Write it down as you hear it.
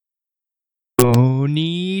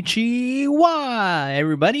Konnichiwa,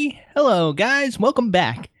 everybody. Hello, guys. Welcome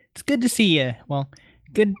back. It's good to see you. Well,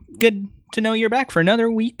 good to know you're back for another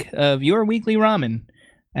week of Your Weekly Ramen.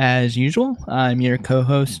 As usual, I'm your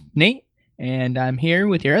co-host, Nate, and I'm here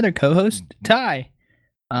with your other co-host, Ty.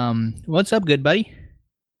 What's up, good buddy?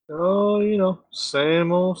 Oh,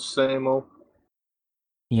 same old, same old.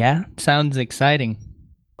 Yeah, sounds exciting.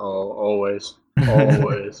 Oh, always.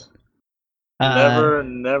 Always.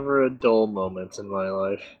 Never a dull moment in my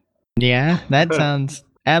life. Yeah, that sounds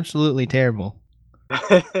absolutely terrible.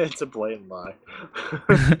 It's a blatant lie.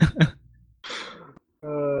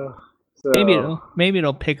 Maybe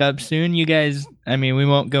it'll pick up soon. You guys, I mean, we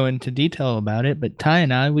won't go into detail about it, but Ty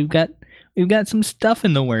and I, we've got some stuff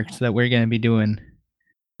in the works that we're going to be doing.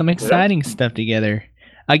 Some exciting stuff together.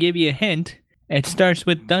 I'll give you a hint. It starts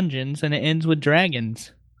with dungeons and it ends with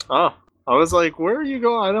dragons. Oh, I was like, where are you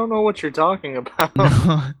going? I don't know what you're talking about.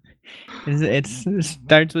 No. It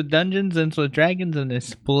starts with dungeons, ends with dragons, and is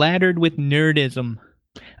splattered with nerdism.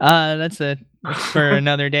 That's for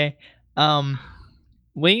another day. I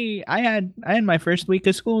had my first week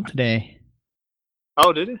of school today.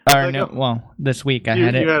 Oh, did you? This week I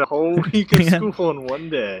had it. You had a whole week of school in one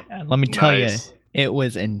day. Let me tell you, it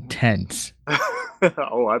was intense.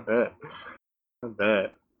 Oh, I bet.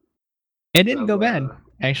 It didn't go bad,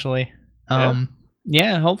 actually.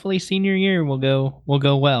 Yeah, hopefully senior year will go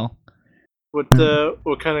well. What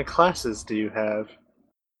kind of classes do you have?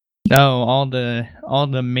 Oh, all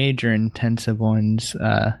the major intensive ones.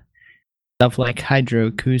 Stuff like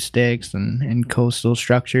hydroacoustics and coastal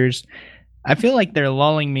structures. I feel like they're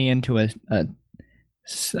lulling me into a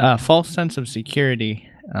false sense of security.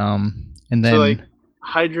 And then so like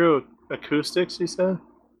hydroacoustics, you said?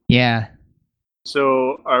 Yeah.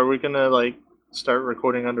 So are we gonna like start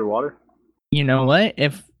recording underwater? You know what?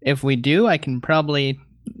 If we do, I can probably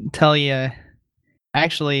tell you.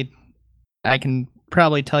 Actually, I can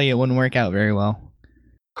probably tell you it wouldn't work out very well.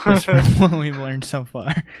 Just from what we've learned so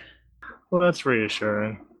far. Well, that's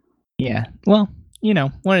reassuring. Yeah. Well,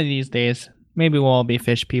 one of these days, maybe we'll all be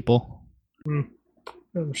fish people.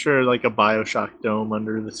 I'm sure like a Bioshock dome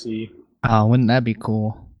under the sea. Oh, wouldn't that be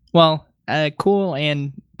cool? Well, cool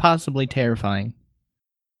and possibly terrifying.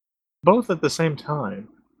 Both at the same time.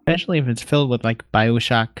 Especially if it's filled with like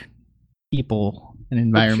Bioshock people and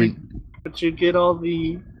environment. But you get all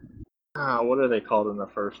the what are they called in the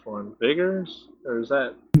first one? Biggers? Or is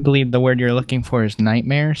that I believe the word you're looking for is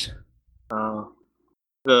nightmares.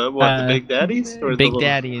 The big daddies? Or big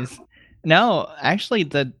daddies. No, actually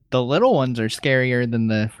the little ones are scarier than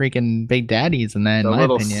the freaking big daddies in my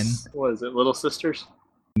opinion. What is it, little sisters?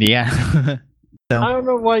 Yeah. So, I don't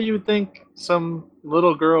know why you would think some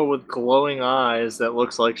little girl with glowing eyes that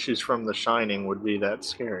looks like she's from The Shining would be that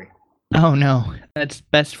scary. Oh no, that's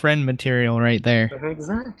best friend material right there.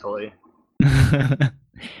 Exactly. I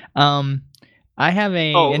have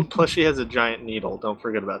a... plus she has a giant needle. Don't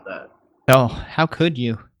forget about that. Oh, how could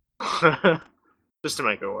you? Just to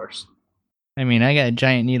make it worse. I mean, I got a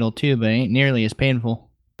giant needle too, but it ain't nearly as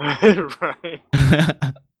painful. Right.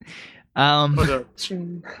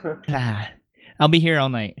 I'll be here all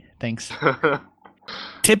night. Thanks.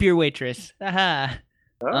 Tip your waitress. Aha.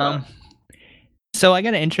 So I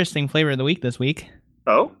got an interesting flavor of the week this week.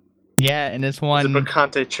 Oh? Yeah, and this one... It's a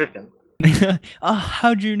picante chicken. Oh,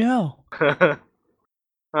 how'd you know?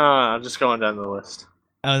 I'm just going down the list.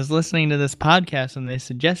 I was listening to this podcast and they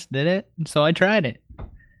suggested it, so I tried it.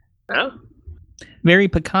 Yeah? Very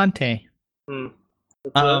picante.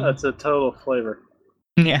 That's a total flavor.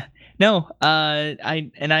 Yeah. No, I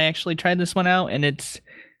actually tried this one out, and it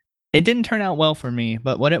didn't turn out well for me.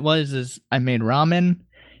 But what it was is I made ramen,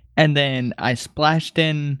 and then I splashed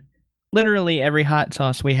in literally every hot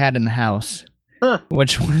sauce we had in the house,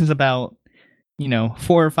 which was about 4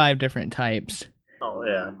 or 5 different types. Oh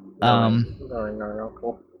yeah. Knowing our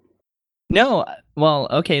uncle. No, well,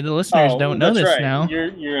 okay, the listeners don't know this right. now.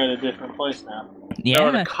 You're at a different place now.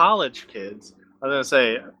 Yeah. We're college kids. I was gonna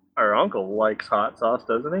say our uncle likes hot sauce,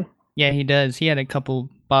 doesn't he? Yeah, he does. He had a couple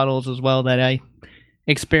bottles as well that I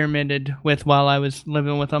experimented with while I was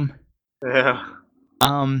living with him. Yeah.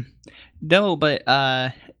 No, but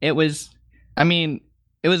it was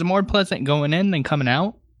more pleasant going in than coming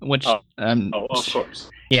out, which of course.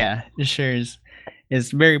 Yeah, it sure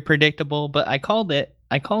is very predictable, but I called it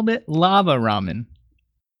lava ramen.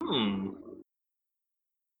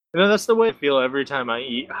 That's the way I feel every time I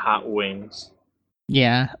eat hot wings.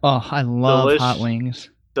 Yeah. Oh, I love hot wings.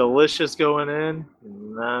 Delicious going in,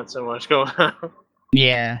 not so much going out.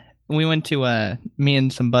 Yeah, we went to me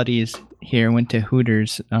and some buddies here went to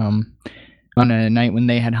Hooters on a night when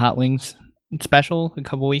they had hot wings special a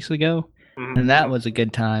couple weeks ago. and that was a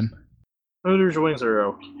good time. Hooters wings are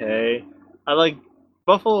okay. I like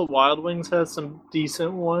Buffalo Wild Wings has some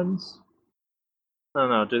decent ones. I don't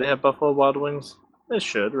know. Do they have Buffalo Wild Wings? They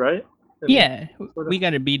should, right? Yeah, we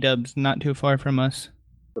got a B-dubs not too far from us.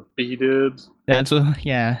 The B-dubs. That's what.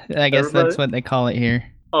 Yeah, I guess that's what they call it here.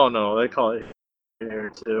 Oh no, they call it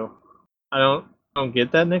here too. I don't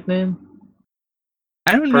get that nickname.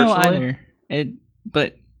 I don't know either.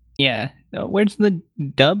 But yeah, where's the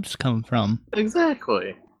dubs come from?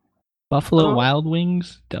 Exactly. Buffalo Wild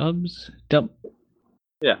Wings, dubs,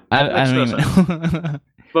 Yeah, I don't even know.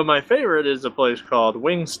 But my favorite is a place called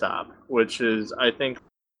Wingstop, which is, I think,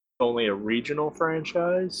 only a regional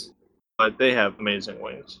franchise, but they have amazing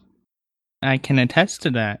wings. I can attest to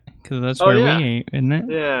that, because that's where we ate, isn't it?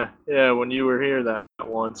 Yeah, when you were here that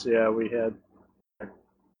once, yeah, we had.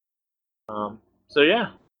 So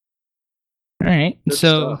yeah. Alright,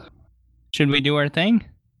 so stuff. Should we do our thing?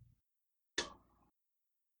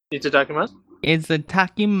 Itadakimasu?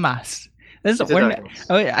 Itadakimasu.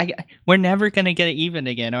 We're never gonna get it even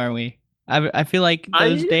again, are we? I feel like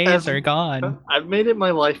those days are gone. I've made it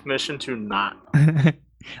my life mission to not.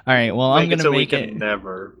 Alright, well, I'm gonna make it.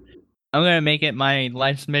 Never. I'm gonna make it my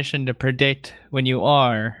life's mission to predict when you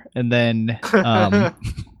are, and then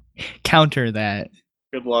counter that.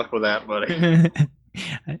 Good luck with that, buddy.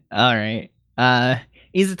 Alright.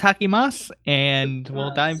 Itadakimasu, and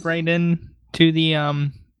we'll dive right in to the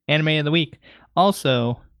anime of the week.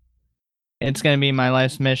 Also, it's going to be my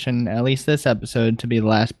life's mission, at least this episode, to be the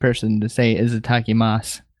last person to say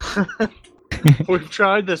Itadakimasu. We've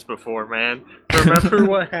tried this before, man. Remember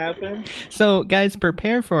what happened? So, guys,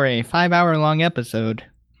 prepare for a 5-hour-long episode.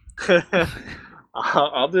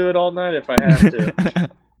 I'll do it all night if I have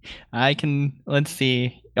to. Let's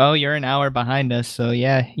see. Oh, you're an hour behind us, so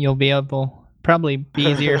yeah, you'll be able, probably be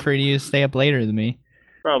easier for you to stay up later than me.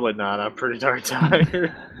 Probably not. I'm pretty darn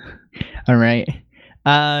tired. All right.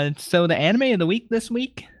 So the anime of the week this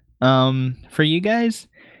week, for you guys,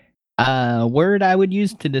 word I would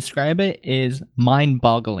use to describe it is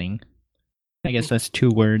mind-boggling. I guess that's 2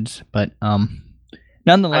 words, but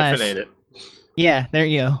nonetheless. Hyphenate it. Yeah, there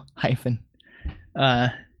you go. Hyphen.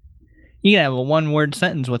 You can have a 1-word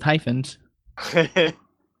sentence with hyphens. That'd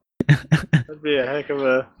be a heck of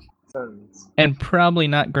a sentence. And probably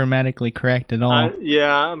not grammatically correct at all.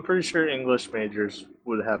 I'm pretty sure English majors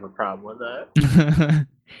would have a problem with that.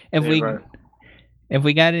 If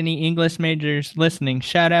we got any English majors listening,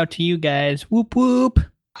 shout out to you guys. Whoop whoop.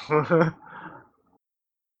 You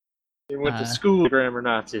went to school, grammar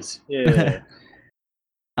Nazis. Yeah.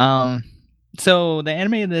 So the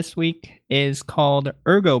anime this week is called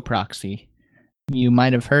Ergo Proxy. You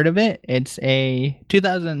might have heard of it. It's a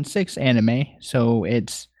 2006 anime, so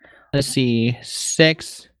it's, let's see,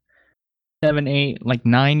 6, 7, 8, like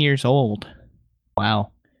 9 years old.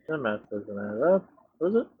 Wow. That math doesn't add up,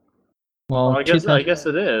 was it? Well, I guess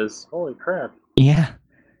it is. Holy crap. Yeah.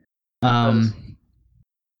 Yeah.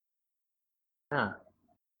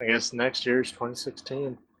 I guess next year's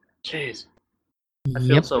 2016. Jeez. I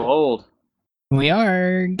feel so old. We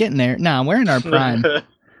are getting there. Nah, we're in our prime.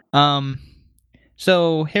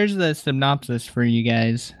 So here's the synopsis for you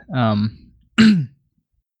guys. I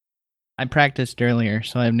practiced earlier,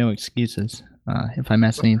 so I have no excuses if I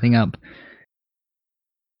mess anything up.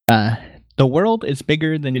 The world is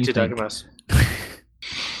bigger than you think.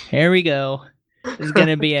 Here we go. This is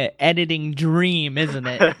gonna be an editing dream, isn't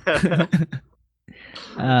it?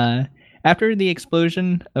 After the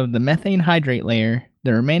explosion of the methane hydrate layer,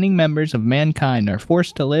 the remaining members of mankind are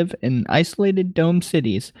forced to live in isolated domed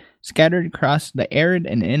cities scattered across the arid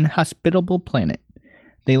and inhospitable planet.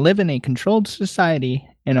 They live in a controlled society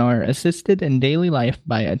and are assisted in daily life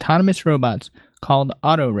by autonomous robots called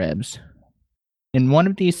autorevs. In one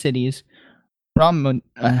of these cities,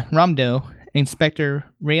 Ramdo, Inspector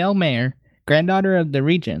Rael Mayer, granddaughter of the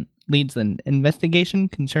regent, leads an investigation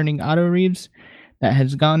concerning autorevs that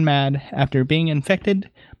has gone mad after being infected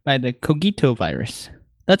by the Cogito virus.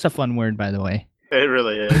 That's a fun word, by the way. It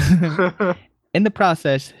really is. In the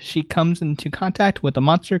process, she comes into contact with a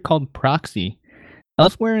monster called Proxy.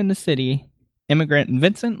 Elsewhere in the city, immigrant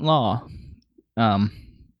Vincent Law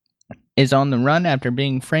is on the run after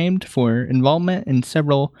being framed for involvement in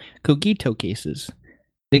several Cogito cases.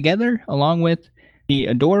 Together, along with the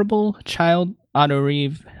adorable child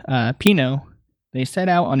Autorev Pino, they set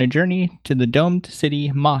out on a journey to the domed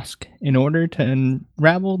city mosque in order to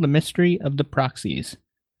unravel the mystery of the proxies.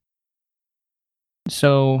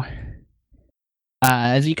 So,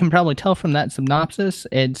 as you can probably tell from that synopsis,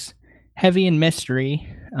 it's heavy in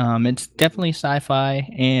mystery. It's definitely sci-fi,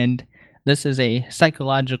 and this is a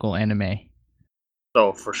psychological anime.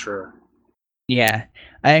 Oh, for sure. Yeah,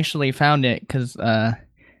 I actually found it because I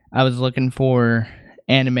was looking for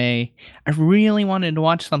anime. I really wanted to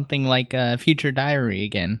watch something like Future Diary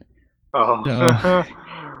again. Oh, So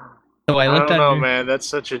so I I looked don't know, under. man. That's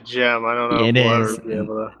such a gem. I don't know if It we'll ever is. be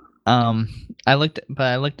able to. Um, I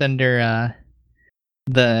looked under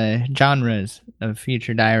the genres of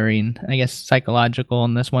Future Diary, and I guess psychological,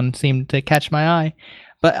 and this one seemed to catch my eye.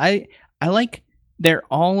 But I like they're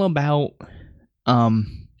all about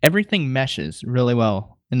everything meshes really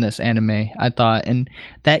well in this anime, I thought, and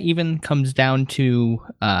that even comes down to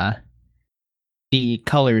the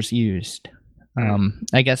colors used. Hmm.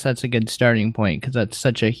 I guess that's a good starting point because that's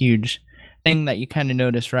such a huge thing that you kind of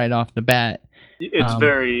notice right off the bat. It's Um,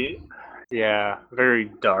 very, yeah, very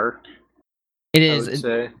dark, it I is would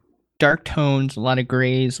say. dark tones, a lot of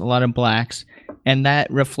grays, a lot of blacks, and that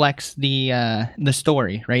reflects the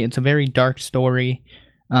story, right? It's a very dark story.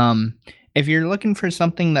 Um, if you're looking for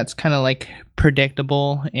something that's kind of like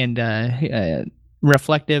predictable and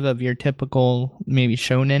reflective of your typical maybe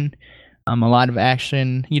shonen, a lot of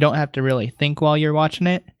action, you don't have to really think while you're watching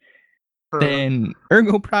it, then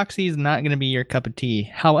Ergo Proxy is not going to be your cup of tea.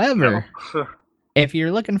 No. However, if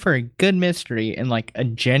you're looking for a good mystery and like a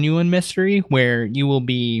genuine mystery where you will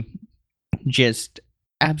be just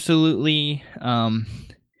absolutely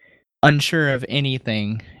unsure of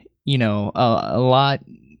anything, a lot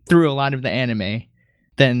through a lot of the anime,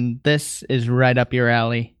 then this is right up your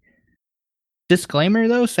alley. Disclaimer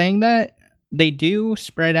though, saying that they do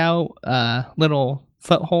spread out little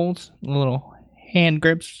footholds, little hand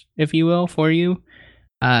grips, if you will, for you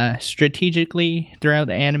strategically throughout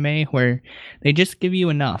the anime where they just give you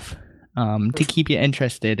enough to keep you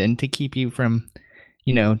interested and to keep you from,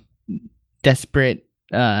 you know, desperate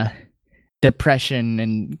depression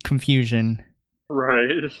and confusion.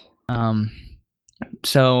 Right. Um,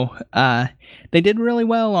 so they did really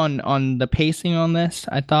well on the pacing on this.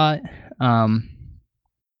 I thought um,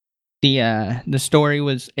 the story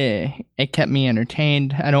was it kept me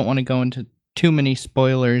entertained. I don't want to go into too many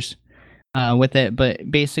spoilers with it, but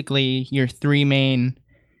basically your three main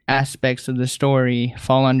aspects of the story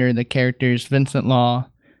fall under the characters Vincent Law,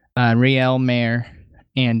 Riel Mayer,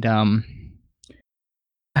 and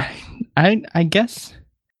I guess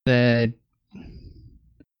the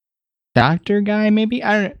doctor guy, maybe.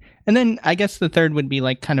 I don't. And then I guess the third would be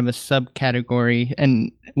like kind of a subcategory,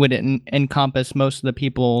 and would encompass most of the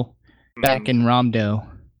people back Mm, in Ramdo.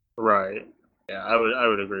 right. Yeah, I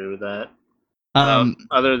would agree with that. Um,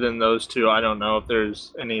 Other than those two, I don't know if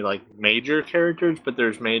there's any like major characters, but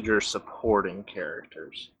there's major supporting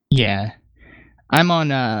characters. yeah, I'm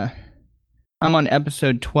on I'm on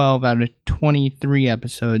episode 12 out of 23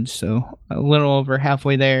 episodes, so a little over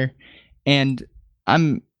halfway there, and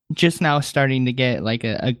I'm just now starting to get like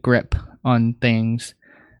a grip on things.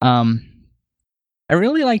 Um, I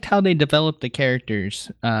really liked how they developed the characters.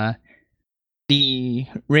 The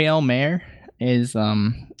Rael Mare is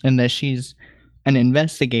in that she's an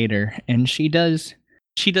investigator and she does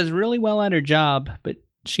really well at her job, but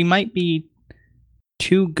she might be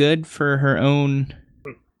too good for her own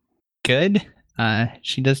good.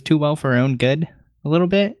 She does too well for her own good a little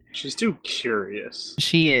bit. She's too curious.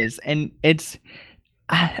 She is, and it's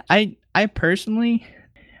I personally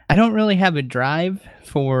I don't really have a drive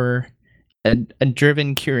for a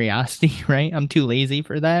driven curiosity, right? I'm too lazy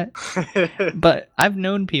for that. But I've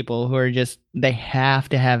known people who are just they have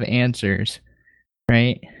to have answers,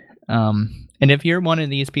 right? And if you're one of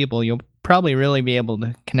these people, you'll probably really be able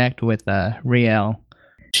to connect with Riel.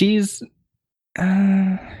 She's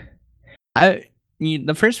uh,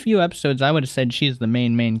 the first few episodes I would have said she's the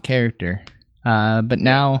main character. But Yeah.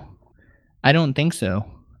 now I don't think so.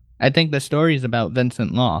 I think the story's about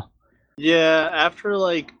Vincent Law. Yeah, after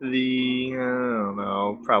like the I don't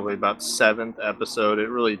know, probably about seventh episode, it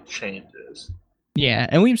really changes. Yeah,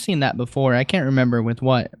 and we've seen that before. I can't remember with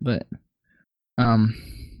what, but um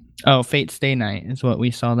oh, Fate Stay Night is what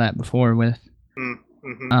we saw that before with Where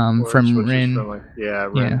it from switches from Rin. like yeah,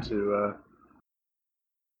 Ren Yeah. to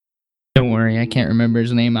Don't worry, I can't remember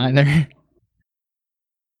his name either.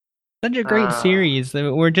 Such a great uh series.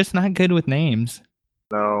 We're just not good with names.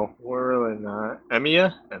 no, we're really not.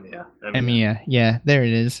 Emiya. Emiya. Yeah, there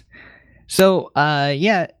it is. So,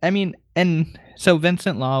 yeah, I mean, and so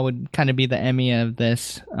Vincent Law would kind of be the Emiya of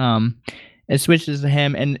this. It switches to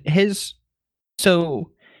him, and his so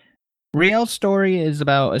Riel's story is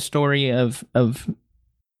about a story of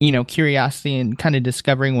curiosity and kind of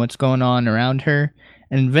discovering what's going on around her,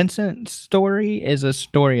 and Vincent's story is a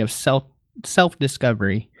story of self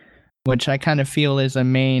discovery, which I kind of feel is a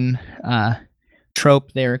main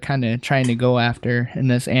trope they're kind of trying to go after in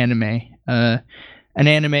this anime. An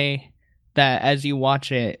anime that as you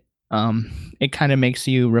watch it, it kind of makes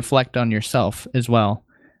you reflect on yourself as well,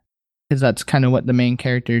 because that's kind of what the main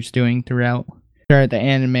character is doing throughout the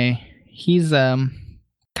anime. He's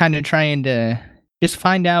kind of trying to just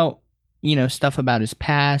find out, stuff about his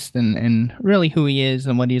past and really who he is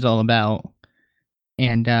and what he's all about.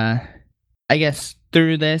 And I guess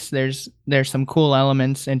through this, there's some cool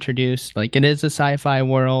elements introduced. Like it is a sci-fi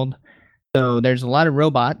world, so there's a lot of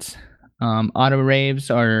robots. Auto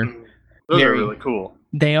raves are Those are really cool.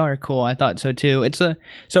 They are cool. I thought so too. So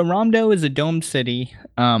Ramdo is a domed city,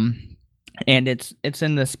 and it's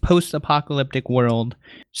in this post-apocalyptic world.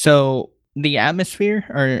 So the atmosphere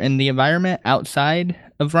or in the environment outside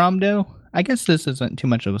of Ramdo, I guess this isn't too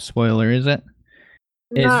much of a spoiler, is it?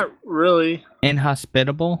 Is Not really.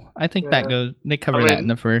 inhospitable. I think they cover that in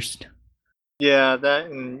the first. Yeah, that,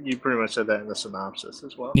 and you pretty much said that in the synopsis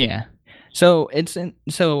as well. Yeah. So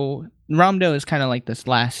Ramdo is kind of like this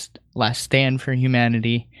last stand for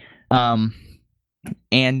humanity. And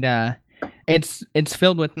it's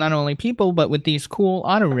filled with not only people but with these cool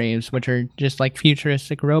auto raves, which are just like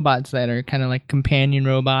futuristic robots that are kind of like companion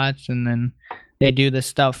robots, and then they do the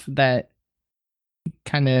stuff that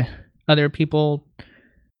kind of other people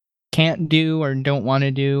can't do or don't want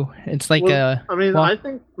to do. It's like I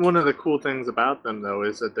think one of the cool things about them though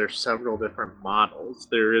is that there's several different models.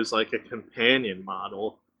 There is like a companion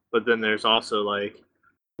model, but then there's also like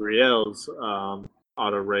Riel's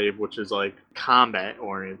auto rave, which is like combat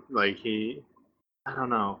oriented. Like I don't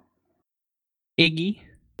know. Iggy.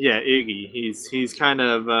 Yeah, Iggy. He's kind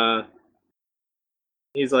of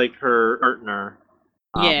he's like her partner,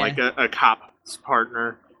 Yeah. like a cop's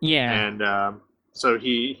partner. Yeah. And so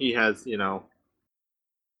he has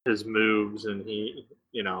his moves, and he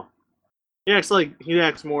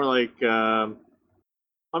acts more like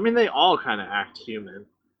they all kind of act human.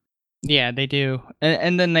 Yeah, they do.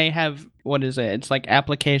 And then they have, what is it? It's like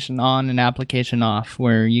application on and application off,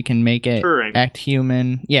 where you can make it Turing. act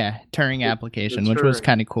human. Yeah, Turing application, which was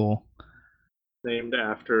kind of cool. Named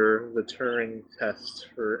after the Turing test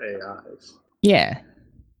for AIs. Yeah.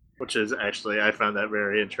 Which is actually, I found that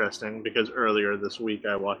very interesting because earlier this week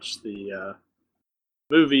I watched the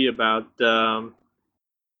movie about Turing,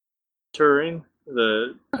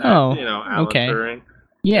 Alan Turing.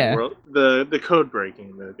 Yeah. The code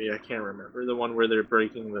breaking movie. I can't remember the one where they're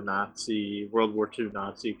breaking the Nazi World War II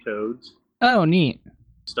Nazi codes. Oh, neat.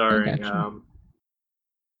 Starring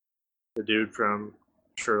the dude from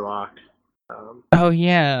Sherlock. Oh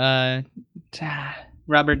yeah,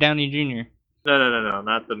 Robert Downey Jr. No,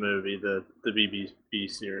 not the movie. The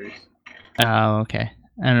BBC series. Oh, okay.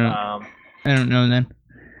 I don't know then.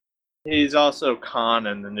 He's also Khan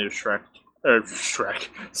in the new Star Trek.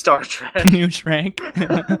 New Shrek.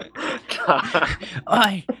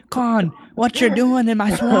 Oi, Khan, what you doing in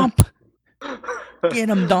my swamp? Get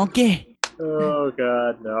him, donkey. Oh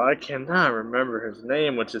God, no! I cannot remember his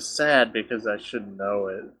name, which is sad because I should know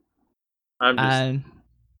it.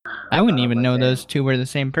 I wouldn't even know those two were the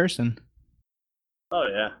same person. Oh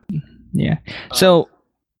yeah. Yeah. So,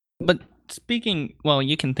 but speaking, well,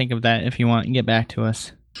 you can think of that if you want and get back to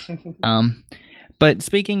us. But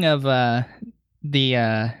speaking of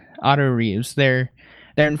the auto reeves, they're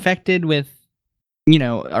infected with,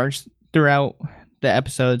 throughout the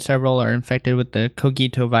episode, several are infected with the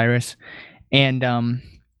Cogito virus, and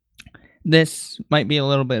this might be a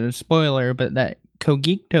little bit of a spoiler, but that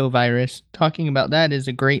Cogito virus, talking about that, is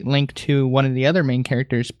a great link to one of the other main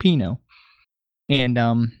characters, Pino. And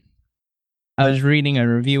I was reading a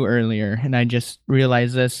review earlier, and I just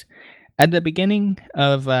realized this. At the beginning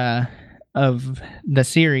of the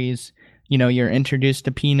series, you're introduced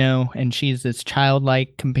to Pino, and she's this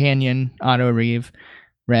childlike companion, Auto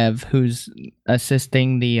Rev, who's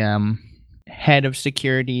assisting the head of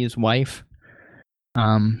security's wife.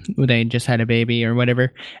 They just had a baby or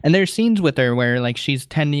whatever, and there's scenes with her where like she's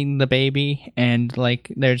tending the baby, and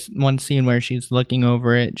like there's one scene where she's looking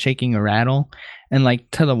over it, shaking a rattle, and like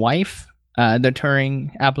to the wife, the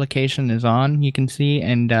Turing application is on, you can see,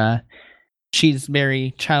 and she's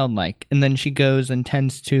very childlike, and then she goes and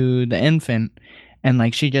tends to the infant, and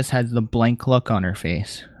like she just has the blank look on her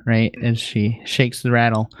face, right, as she shakes the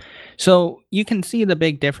rattle. So you can see the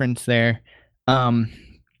big difference there.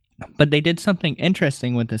 But they did something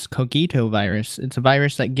interesting with this Cogito virus. It's a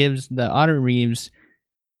virus that gives the auto reeves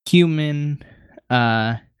human.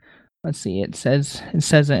 Let's see. It says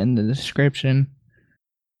it in the description.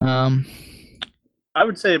 I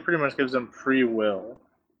would say it pretty much gives them free will.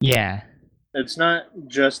 Yeah. It's not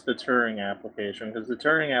just the Turing application, because the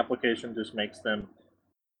Turing application just makes them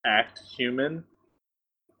act human.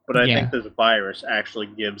 But I think this virus actually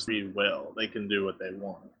gives free will. They can do what they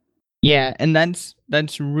want. Yeah, and that's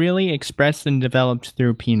really expressed and developed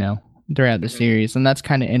through Pino throughout the Mhm. series, and that's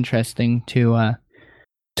kind of interesting to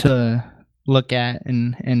look at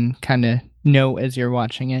and kind of know as you're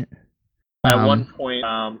watching it. At one Um, point,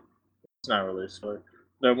 it's not really a spoiler.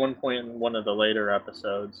 At one point in one of the later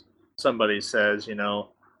episodes, somebody says,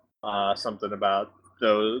 something about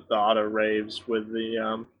the auto raves with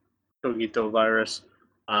the cogito virus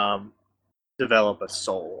um, develop a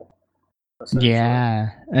soul, essentially. yeah,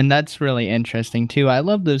 and that's really interesting too. I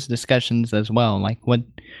love those discussions as well. Like what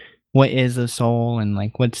is a soul and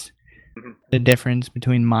like what's Mhm. the difference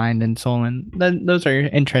between mind and soul, and those are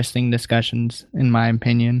interesting discussions in my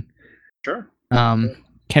opinion. Sure. Um, Sure.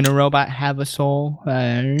 can a robot have a soul?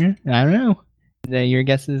 I don't know. Your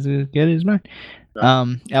guess is as good as mine.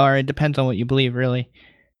 No. Or it depends on what you believe, really.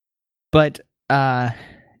 But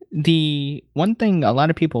the one thing a lot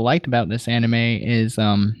of people liked about this anime is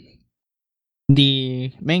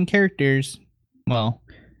the main characters. Well,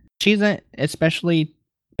 she isn't especially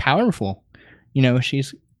powerful. You know,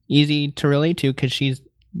 she's easy to relate to because she's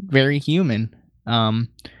very human. Um,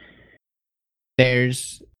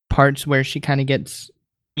 there's parts where she kind of gets,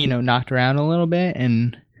 knocked around a little bit,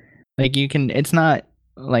 and like it's not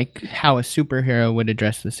like how a superhero would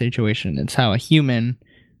address the situation. It's how a human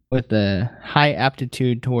with a high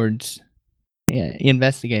aptitude towards, yeah,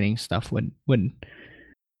 investigating stuff would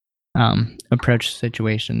approach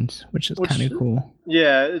situations, which is kind Which, of cool.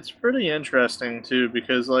 yeah, it's pretty interesting too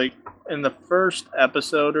because, like, in the first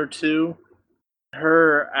episode or two,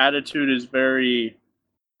 her attitude is very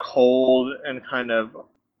cold and kind of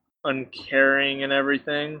uncaring and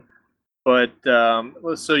everything. But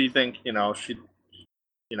so you think she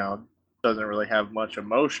you know doesn't really have much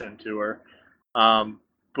emotion to her, um,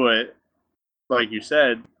 but like you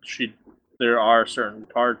said, she there are certain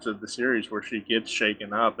parts of the series where she gets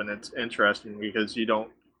shaken up, and it's interesting because you don't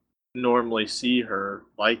normally see her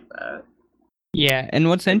like that. Yeah, and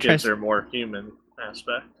It gives her more human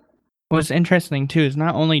aspect. what's interesting too is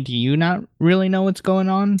not only do you not really know what's going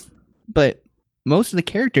on, but most of the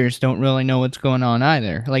characters don't really know what's going on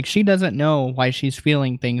either. Like she doesn't know why she's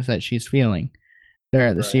feeling things that she's feeling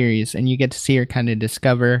throughout the Right. series, and you get to see her kind of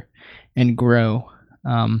discover and grow.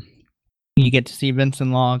 Um, you get to see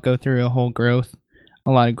Vincent Law go through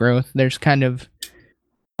a lot of growth. There's kind of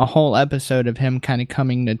a whole episode of him kind of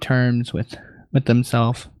coming to terms with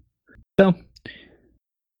himself. So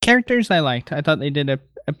characters I liked. I thought they did a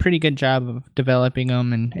pretty good job of developing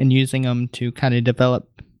them and using them to kind of develop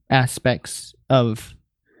aspects of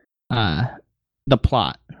uh the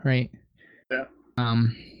plot, right? Yeah.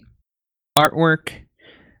 Um, artwork,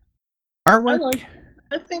 I artwork like.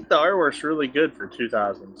 I think the artwork's really good for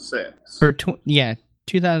 2006. for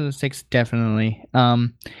 2006 definitely.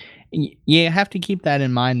 You have to keep that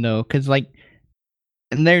in mind though, because like,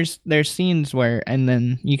 and there's scenes where, and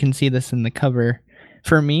then you can see this in the cover.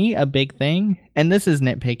 For me, a big thing, and this is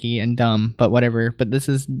nitpicky and dumb, but whatever. But this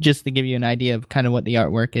is just to give you an idea of kind of what the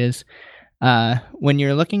artwork is. When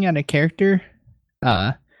you're looking at a character,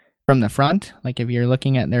 uh, from the front, like if you're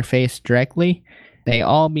looking at their face directly, they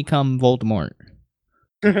all become Voldemort.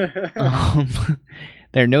 Um,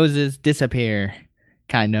 their noses disappear,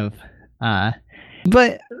 kind of. Uh,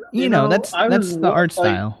 but I was that's the art like,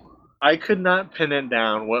 style. I could not pin it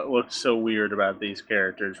down what looked so weird about these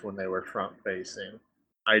characters when they were front facing.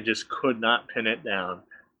 I just could not pin it down,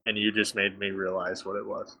 and you just made me realize what it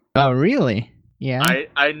was. Oh, really? Yeah.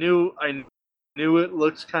 I knew it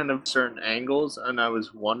looked kind of certain angles, and I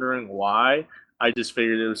was wondering why. I just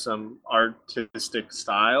figured it was some artistic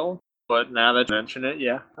style, but now that you mention it,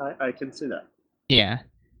 yeah, I can see that. Yeah.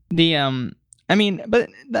 The I mean, but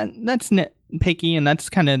that's nitpicky, and that's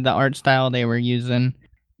kind of the art style they were using.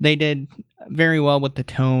 They did very well with the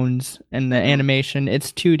tones and the Hmm. animation.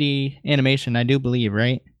 It's 2D animation, I do believe,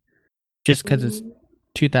 right? Just because it's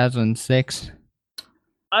 2006.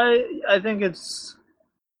 I think it's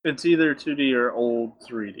either 2D or old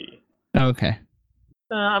 3D. Okay.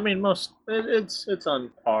 I mean, it's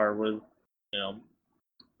on par with you know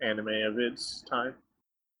anime of its time.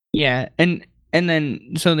 Yeah, and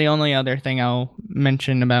then so the only other thing I'll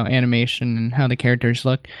mention about animation and how the characters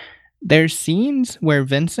look, there's scenes where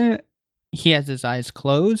Vincent, he has his eyes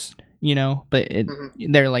closed, but Hmm.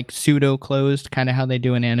 they're like pseudo closed, kind of how they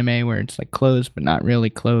do in anime where it's like closed but not really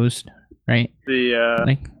closed, right? The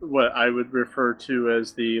Like, what I would refer to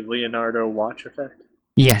as the Leonardo watch effect.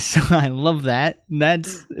 yes, I love that.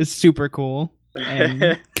 That's super cool,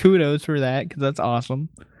 and kudos for that because that's awesome.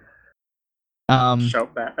 Um,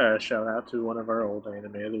 Shout out to one of our old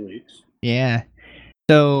anime of the weeks. yeah.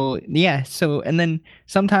 So yeah, and then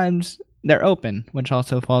sometimes they're open, which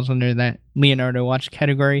also falls under that Leonardo watch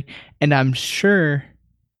category, and I'm sure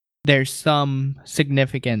there's some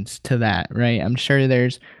significance to that, right? I'm sure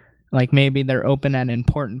there's like maybe they're open at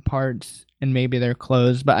important parts and maybe they're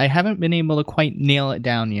closed, but I haven't been able to quite nail it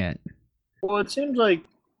down yet. Well, it seems like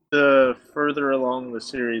the further along the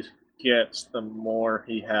series gets, the more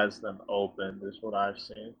he has them opened, is what I've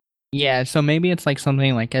seen. Yeah, so maybe it's like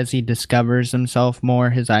something like as he discovers himself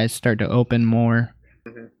more, his eyes start to open more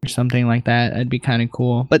Mm-hmm. or something like that. That'd be kind of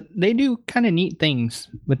cool. But they do kind of neat things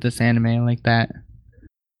with this anime like that.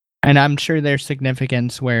 And I'm sure there's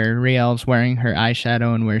significance where Riel's wearing her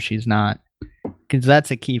eyeshadow and where she's not. Because that's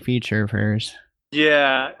a key feature of hers.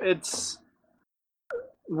 Yeah, it's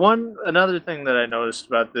another thing that I noticed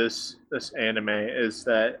about this anime is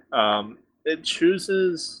that it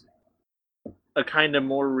chooses a kind of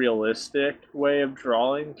more realistic way of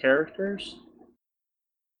drawing characters.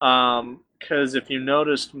 Because if you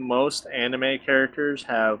noticed, most anime characters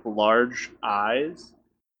have large eyes,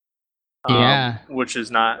 Yeah. which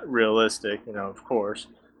is not realistic, of course.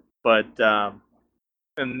 But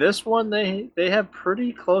in this one, they have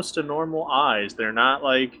pretty close to normal eyes. They're not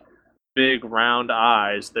like big round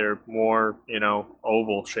eyes. They're more,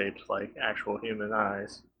 oval shaped like actual human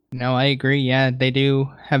eyes. No, I agree. Yeah, they do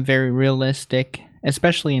have very realistic,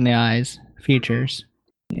 especially in the eyes, features.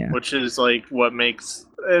 Yeah. Which is like what makes,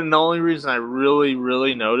 and the only reason I really,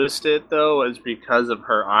 really noticed it though is because of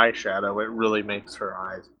her eyeshadow. It really makes her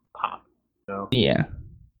eyes pop. Yeah.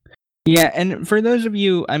 Yeah, and for those of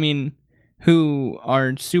you, I mean, who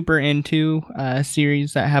are super into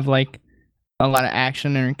series that have like a lot of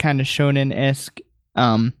action and are kind of shonen-esque,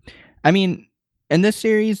 I mean, in this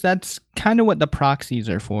series, that's kind of what the proxies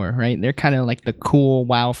are for, right? They're kind of like the cool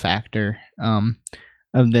wow factor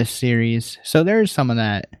of this series. So there's some of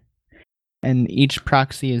that. And each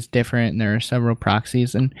proxy is different, and there are several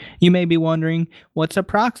proxies. And you may be wondering, what's a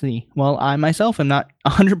proxy? Well, I myself am not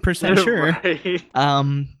 100% sure. Right.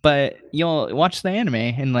 But you'll watch the anime,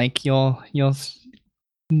 and like you'll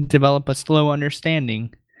develop a slow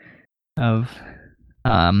understanding of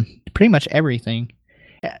pretty much everything.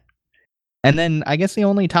 And then I guess the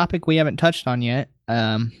only topic we haven't touched on yet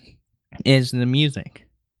is the music.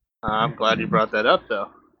 I'm glad you brought that up, though.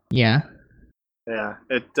 Yeah. Yeah,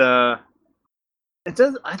 it does.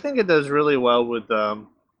 I think it does really well with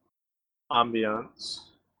ambiance.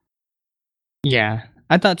 Yeah,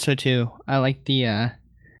 I thought so too. I like the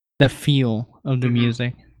feel of the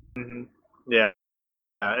music. Mm-hmm. Yeah,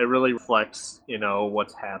 it really reflects,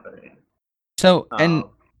 what's happening. So, and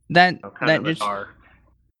that just dark.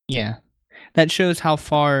 Yeah, that shows how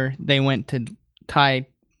far they went to tie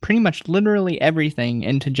pretty much literally everything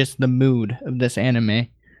into just the mood of this anime.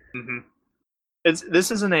 Mm-hmm.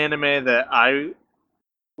 This is an anime that I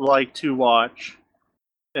like to watch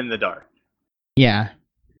in the dark. Yeah.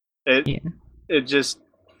 It just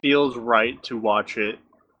feels right to watch it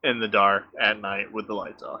in the dark at night with the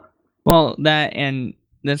lights off. Well, that, and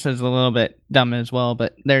this is a little bit dumb as well,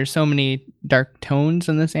 but there's so many dark tones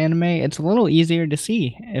in this anime, it's a little easier to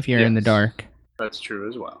see if you're in the dark. That's true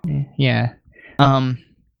as well. Yeah.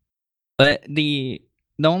 But the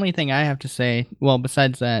only thing I have to say, well,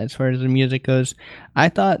 besides that, as far as the music goes, I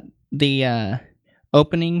thought the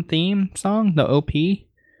opening theme song, the OP,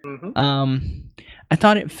 I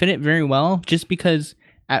thought it fit it very well, just because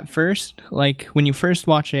at first, like when you first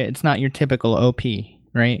watch it, it's not your typical OP,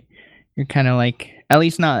 right? You're kind of like, at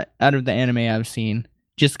least not out of the anime I've seen,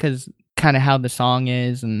 just because kind of how the song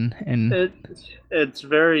is, and it's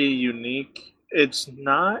very unique. It's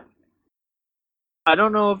not. I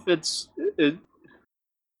don't know if it's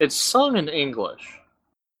sung in English.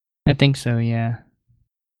 I think so, yeah.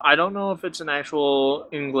 I don't know if it's an actual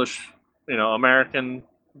English, American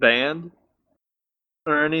band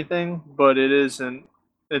or anything, but it's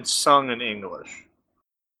sung in English.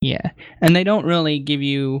 Yeah, and they don't really give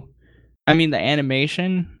you, I mean, the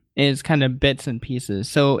animation is kind of bits and pieces,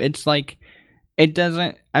 so it's like, it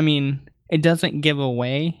doesn't give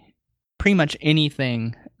away pretty much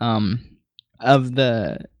anything of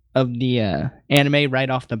the anime right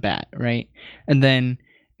off the bat, right? And then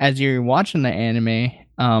as you're watching the anime,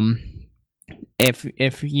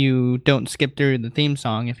 if you don't skip through the theme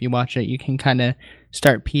song, if you watch it, you can kind of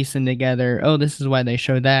start piecing together, oh, this is why they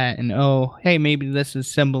show that, and oh, hey, maybe this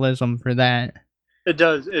is symbolism for that. It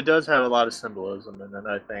does have a lot of symbolism in it,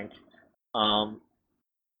 I think.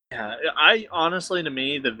 Yeah, I honestly, to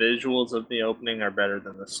me, the visuals of the opening are better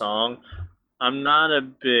than the song. I'm not a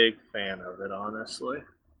big fan of it, honestly.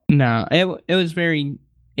 No, it was very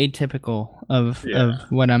atypical of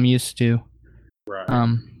what I'm used to.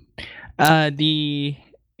 Right. The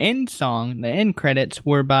end song, the end credits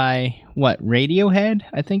were by Radiohead,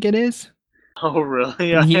 I think it is. Oh,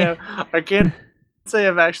 really? Yeah. I can't say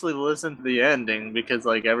I've actually listened to the ending because,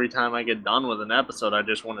 like, every time I get done with an episode, I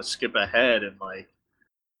just want to skip ahead and, like,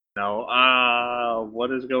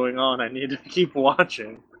 what is going on? I need to keep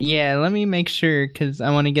watching. Yeah, let me make sure because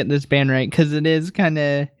I want to get this band right because it is kind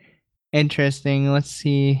of interesting. Let's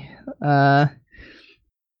see.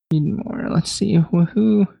 Need more. Let's see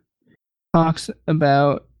who talks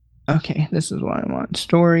about. Okay, this is what I want.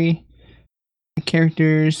 Story,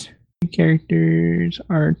 characters,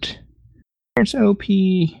 art. There's OP.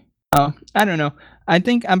 Oh, I don't know.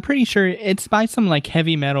 I'm pretty sure it's by some like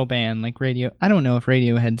heavy metal band, like Radio. I don't know if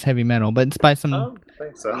Radiohead's heavy metal, but it's by I some. don't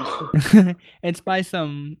think so. It's by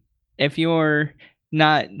some. If you're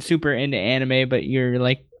not super into anime, but you're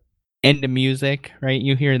like into music, right?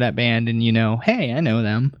 You hear that band and you know, hey, I know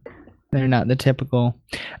them. They're not the typical.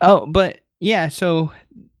 Oh, but yeah, so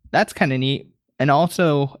that's kind of neat. And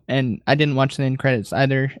also, and I didn't watch the end credits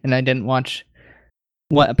either, and I didn't watch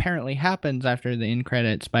what apparently happens after the end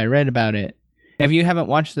credits, but I read about it. If you haven't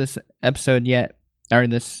watched this episode yet, or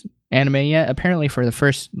this anime yet, apparently for the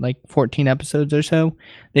first like 14 episodes or so,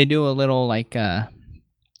 they do a little like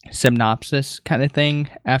synopsis kind of thing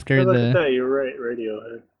after Look at the. that, you're right,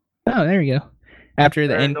 Radiohead. Oh, there you go. After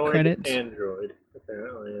the end Paranoid credits. Android,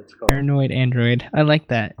 apparently it's called. Paranoid Android. I like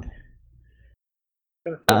that.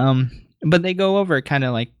 But they go over kind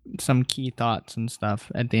of like some key thoughts and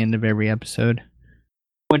stuff at the end of every episode,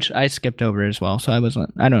 which I skipped over as well. So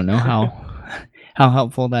I don't know how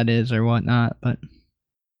helpful that is or whatnot, but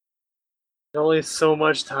There's only so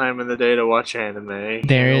much time in the day to watch anime.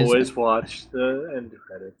 There You is- always watch the end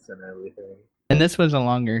credits and everything. and this was a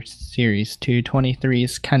longer series too. 23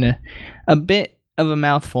 is kind of a bit of a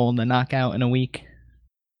mouthful to knock out in a week.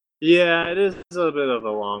 Yeah, it is a bit of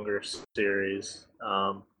a longer series.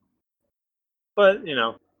 But,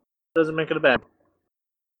 doesn't make it a bad.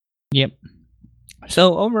 Yep.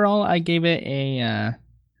 So overall, I gave it an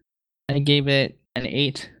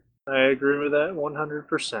 8. I agree with that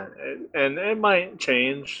 100%. And it might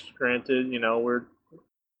change, granted,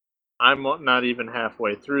 I'm not even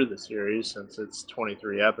halfway through the series since it's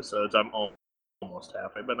 23 episodes. I'm almost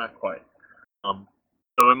halfway, but not quite.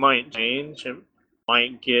 So it might change. It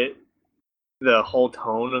might get the whole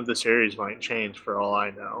tone of the series might change for all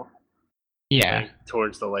I know. Yeah. Like,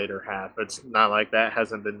 towards the later half. It's not like that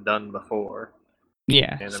hasn't been done before.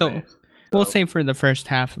 Yeah. Anime, So we'll say for the first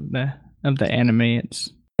half of the anime,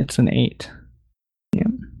 it's an 8. Yeah.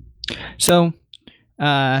 So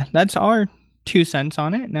that's our 2 cents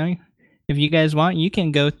on it. Now, if you guys want, you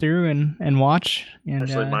can go through and watch. And,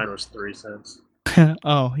 actually, mine was 3 cents.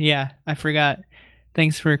 Oh yeah, I forgot.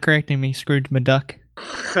 Thanks for correcting me, Scrooge McDuck.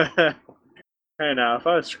 Hey, now if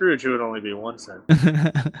I was Scrooge, it would only be 1 cent.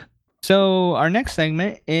 So our next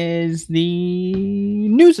segment is the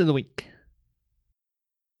news of the week.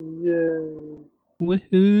 Yay!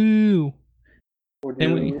 Woohoo! Would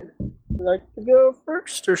you like to go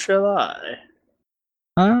first, or shall I?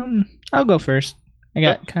 I'll go first. I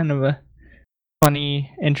got kind of a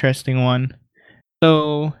funny, interesting one.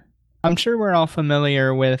 So I'm sure we're all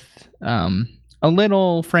familiar with a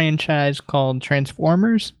little franchise called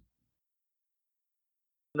Transformers.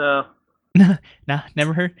 No. Nah,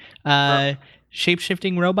 never heard.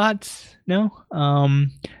 Shape-shifting robots? No.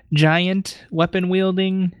 Giant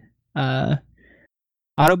weapon-wielding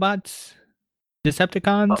Autobots?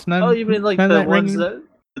 Decepticons? None, you mean like none of the that ones ringing?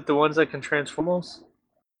 that can transform us?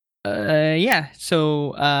 Yeah.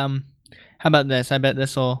 So, how about this? I bet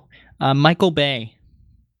this will. Michael Bay.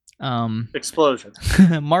 Explosion.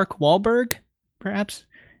 Mark Wahlberg, perhaps.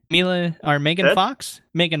 Mila or Megan Dead? Fox?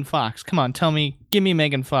 Megan Fox. Come on, give me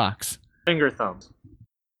Megan Fox. Finger thumbs.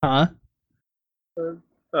 Huh?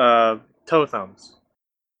 Toe thumbs.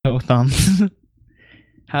 Oh, thumbs.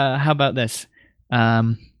 How about this?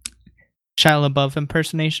 Shia LaBeouf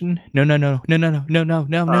impersonation? No.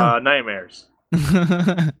 Nightmares.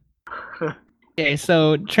 Okay,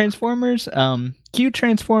 so Transformers, Q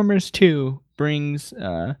Transformers 2 brings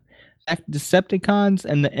back Decepticons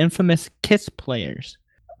and the infamous Kiss players.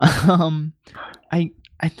 I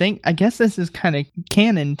guess this is kind of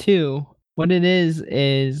canon too. What it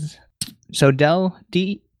is so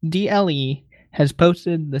DLE has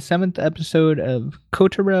posted the 7th episode of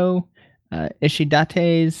Kotaro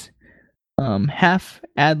Ishidate's half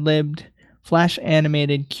ad-libbed flash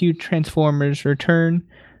animated Q Transformers Return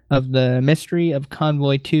of the Mystery of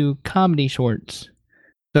Convoy 2 comedy shorts.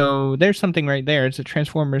 So there's something right there. It's a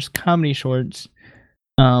Transformers comedy shorts.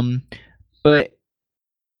 But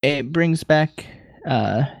it brings back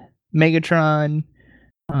Megatron,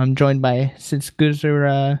 joined by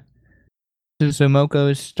Setsugura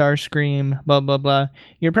Suzumoko's Starscream, blah blah blah.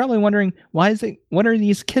 You're probably wondering what are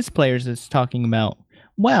these Kiss players it's talking about?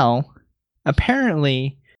 Well,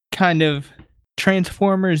 apparently kind of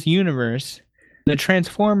Transformers universe. The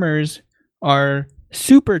Transformers are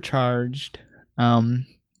supercharged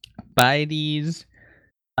by these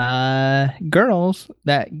girls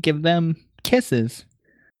that give them kisses.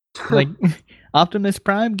 Like Optimus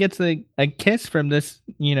Prime gets a kiss from this,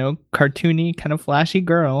 cartoony kind of flashy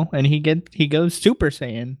girl, and he goes Super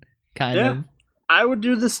Saiyan, kind Yeah, of. I would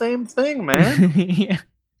do the same thing, man. Yeah.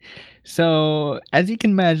 So as you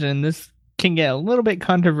can imagine, this can get a little bit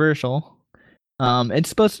controversial. It's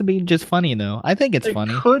supposed to be just funny though. I think it's It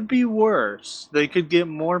funny. could be worse. They could get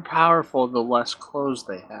more powerful the less clothes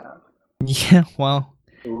they have. Yeah, well,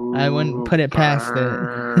 Ooh, I wouldn't put it past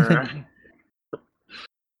it.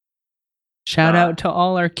 Shout out to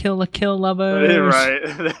all our Kill la Kill lovers. Right.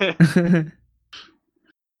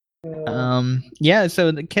 Yeah,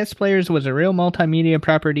 so the Kiss Players was a real multimedia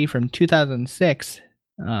property from 2006.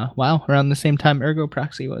 Wow, around the same time Ergo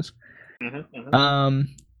Proxy was.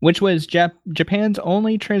 Which was Japan's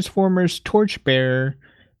only Transformers torchbearer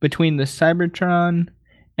between the Cybertron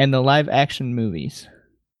and the live action movies.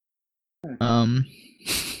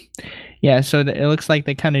 Yeah, so it looks like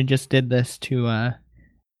they kind of just did this to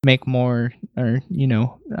make more, or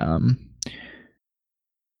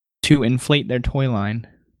to inflate their toy line.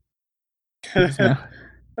 That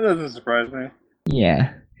doesn't surprise me.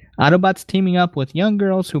 Yeah. Autobots teaming up with young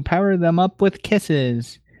girls who power them up with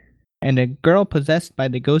kisses. And a girl possessed by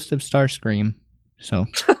the ghost of Starscream. So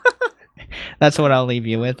that's what I'll leave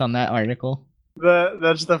you with on that article.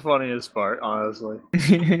 That's the funniest part, honestly.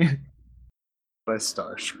 By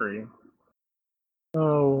Starscream.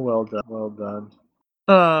 Oh, well done. Well done.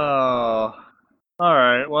 Oh.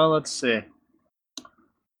 Alright, well, let's see.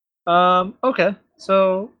 Okay.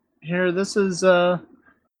 So here, this is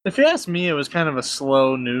if you ask me, it was kind of a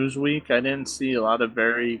slow news week. I didn't see a lot of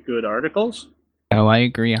very good articles. Oh, I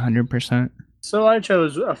agree 100%. So I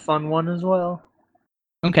chose a fun one as well.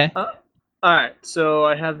 Okay. Alright, so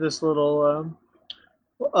I have this little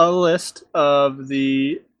a list of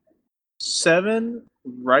the 7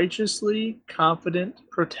 righteously confident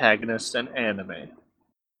protagonists in anime.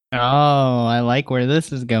 Oh, I like where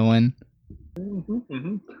this is going.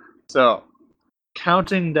 So,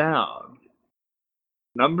 counting down.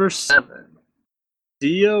 Number 7.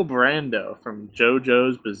 Dio Brando from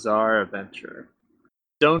JoJo's Bizarre Adventure.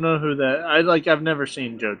 Don't know who that. I've never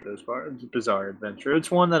seen JoJo's Bizarre Adventure.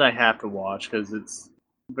 It's one that I have to watch because it's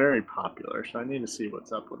very popular. So I need to see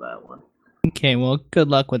what's up with that one. Okay, well, good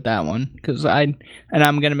luck with that one, because I'm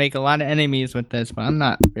gonna make a lot of enemies with this, but I'm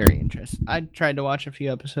not very interested. I tried to watch a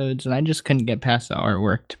few episodes and I just couldn't get past the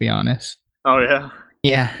artwork, to be honest. Oh yeah.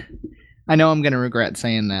 Yeah, I know I'm gonna regret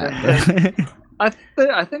saying that. But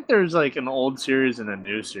I think there's like an old series and a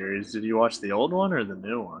new series. Did you watch the old one or the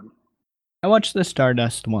new one? I watched the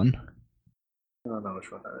Stardust one. I don't know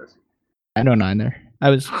which one that is. I don't either. I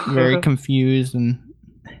was very confused and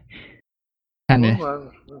kind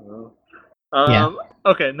of. Yeah.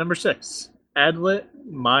 Okay, number 6. Adlet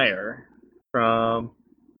Meyer from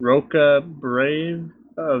Roca Brave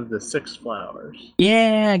of the Six Flowers.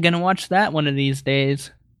 Yeah, gonna watch that one of these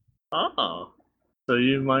days. Oh, so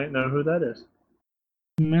you might know who that is.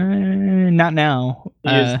 Not now. He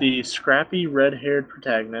is the scrappy red-haired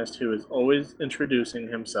protagonist who is always introducing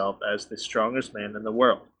himself as the strongest man in the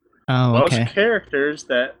world. Oh, okay. Most characters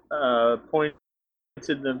that pointed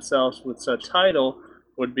themselves with such title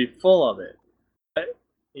would be full of it. But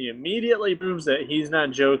he immediately proves that he's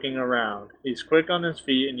not joking around. He's quick on his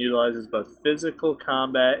feet and utilizes both physical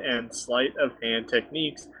combat and sleight of hand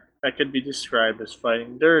techniques that could be described as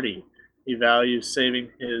fighting dirty. He values saving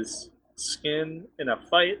his skin in a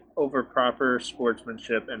fight over proper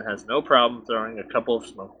sportsmanship and has no problem throwing a couple of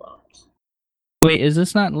smoke bombs. Wait, is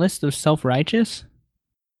this not a list of self-righteous?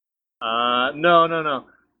 No.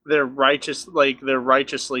 They're righteous, they're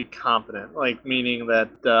righteously competent, meaning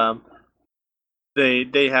that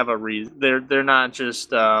they have a reason. They're not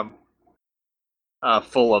just full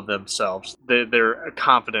of themselves. They're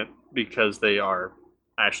confident because they are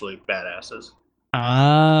actually badasses.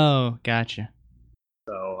 Oh, gotcha.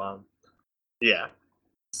 So yeah.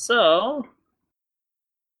 So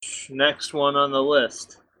next one on the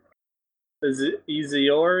list is it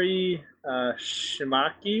Izuyori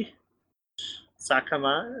Shimaki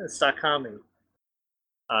Sakami.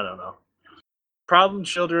 I don't know. Problem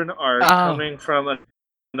children are coming from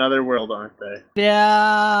another world, aren't they?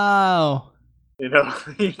 Yeah. You know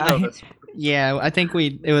this. Yeah, I think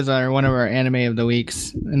it was one of our anime of the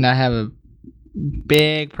weeks, and I have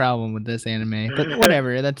big problem with this anime, but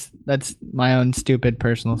whatever. That's my own stupid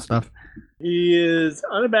personal stuff. He is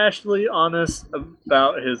unabashedly honest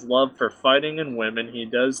about his love for fighting and women. He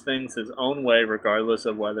does things his own way, regardless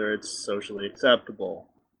of whether it's socially acceptable.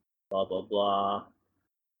 Blah blah blah.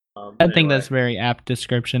 I think Anyway. that's a very apt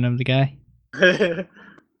description of the guy.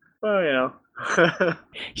 Well, you know.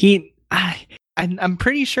 I'm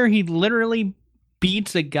pretty sure he literally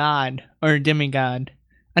beats a god or a demigod.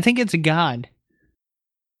 I think it's a god.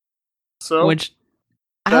 So Which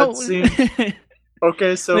that seems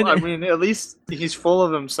okay. So I mean, at least he's full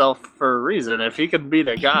of himself for a reason. If he can beat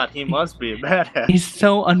a god, he must be a badass. He's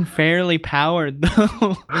so unfairly powered,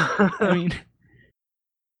 though. I mean,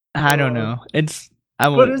 I don't know.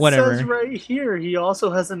 But it whatever. says right here, he also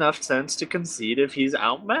has enough sense to concede if he's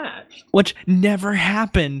outmatched. Which never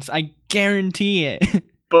happens. I guarantee it.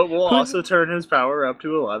 But will also turn his power up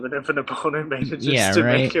to 11 if an opponent manages to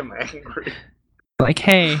make him angry. Like,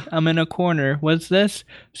 hey, I'm in a corner. What's this?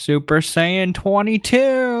 Super Saiyan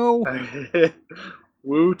 22!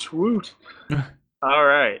 Woot woot. All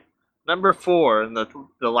right. Number 4, and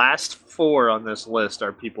the last 4 on this list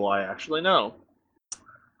are people I actually know.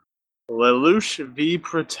 Lelouch v.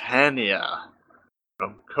 Britannia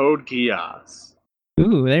from Code Geass.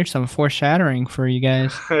 Ooh, there's some foreshadowing for you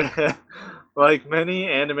guys. Like many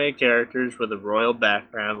anime characters with a royal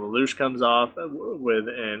background, Lelouch comes off with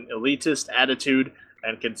an elitist attitude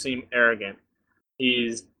and can seem arrogant.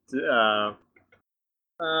 He's let's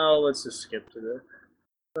just skip to this.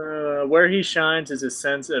 Where he shines is his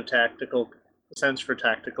sense for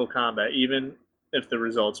tactical combat, even if the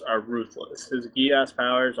results are ruthless. His Geass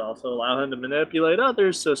powers also allow him to manipulate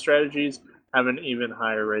others, so strategies have an even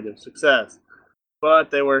higher rate of success.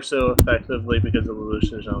 But they work so effectively because of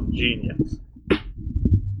Lelouch's own genius.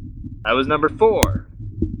 That was number 4.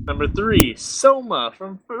 Number 3, Soma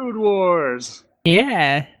from Food Wars.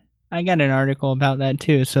 Yeah, I got an article about that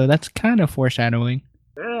too, so that's kind of foreshadowing.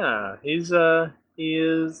 Yeah, he's a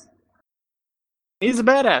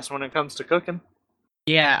badass when it comes to cooking.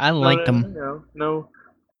 Yeah, I like him. No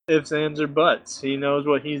ifs, ands, or buts. He knows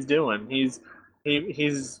what he's doing. He's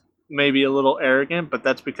maybe a little arrogant, but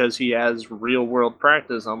that's because he has real world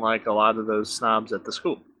practice, unlike a lot of those snobs at the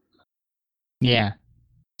school. Yeah.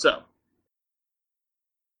 So,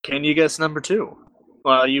 can you guess number 2?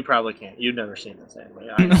 Well, you probably can't. You've never seen this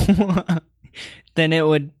anime. Then it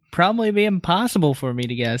would probably be impossible for me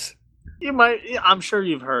to guess. You might. I'm sure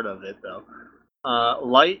you've heard of it though.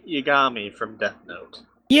 Light Yagami from Death Note.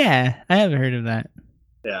 Yeah, I have heard of that.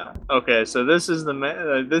 Yeah. Okay. So this is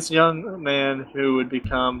this young man who would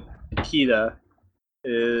become Kita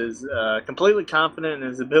is completely confident in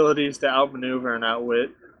his abilities to outmaneuver and outwit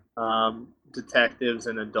detectives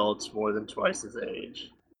and adults more than twice his age.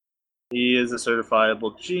 He is a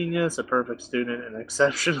certifiable genius, a perfect student, and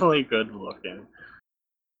exceptionally good looking.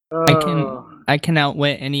 I can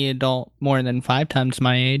outwit any adult more than 5 times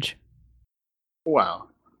my age. Wow.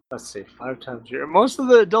 Let's see, 5 times your... Most of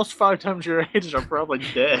the adults 5 times your age are probably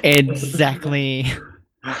dead. Exactly.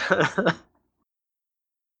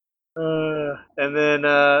 And then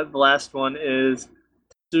the last one is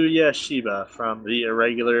Tsuya Shiba from The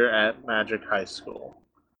Irregular at Magic High School.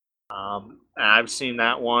 I've seen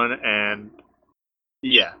that one, and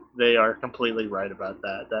yeah, they are completely right about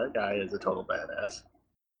that. That guy is a total badass.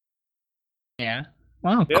 Yeah.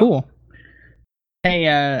 Wow, yep. Cool. Hey,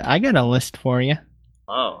 I got a list for you.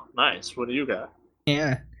 Oh, nice. What do you got?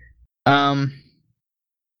 Yeah. You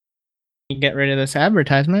get rid of this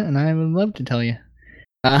advertisement, and I would love to tell you.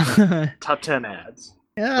 Top 10 ads.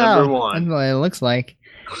 Yeah, Number 1. That's what it looks like.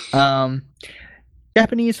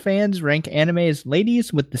 Japanese fans rank anime as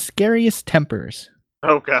ladies with the scariest tempers.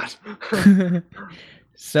 Oh God.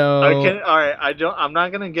 So all right. I'm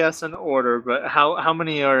not gonna guess in order, but how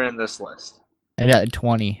many are in this list? I got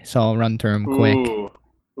 20, so I'll run through them quick. Ooh.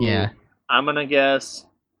 Yeah. I'm gonna guess.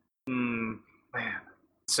 Man,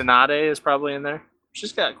 Tsunade is probably in there.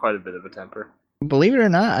 She's got quite a bit of a temper. Believe it or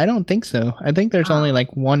not, I don't think so. I think there's only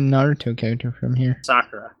like one Naruto character from here.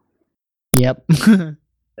 Sakura. Yep.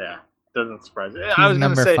 Yeah. Doesn't surprise me. I was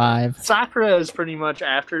number 5. Sakura is pretty much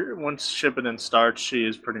once Shippuden starts, she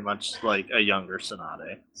is pretty much like a younger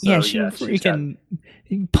Tsunade. So, yeah, she freaking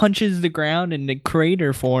punches the ground and the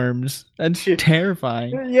crater forms. That's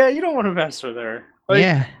terrifying. Yeah, you don't want to mess with her. Like,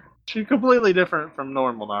 yeah. She's completely different from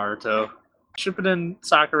normal Naruto. Shippuden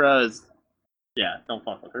Sakura is... Yeah, don't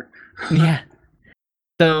fuck with her. Yeah.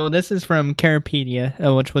 So this is from Carapedia,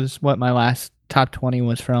 which was what my last top 20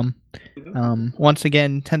 was from. Once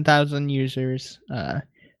again, 10,000 users,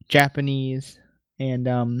 Japanese, and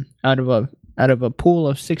out of a pool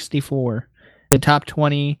of 64, the top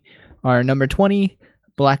 20 are number 20,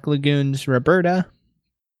 Black Lagoon's Roberta.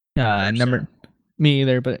 Me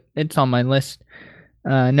either, but it's on my list.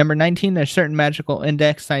 Number 19, there's certain magical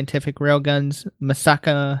index scientific railguns,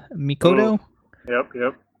 Masaka Mikoto. Ooh. Yep,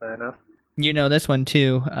 fair enough. You know this one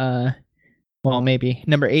too. Well, maybe.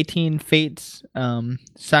 Number 18, Fate's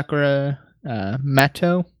Sakura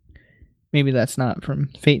Mato. Maybe that's not from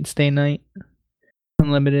Fate Stay Night.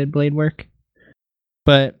 Unlimited Blade Work.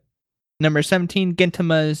 But number 17,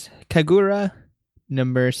 Gintama's Kagura.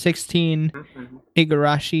 Number 16,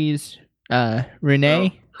 Higarashi's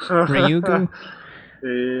Renee. Ryugu.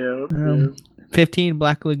 Yep. 15,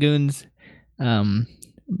 Black Lagoon's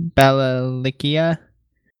Balalikia.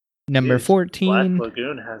 Number 14. Black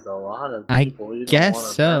Lagoon has a lot of people you guess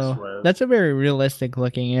don't so. Mess with. That's a very realistic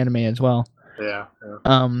looking anime as well. Yeah.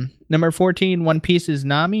 Number 14, One Piece's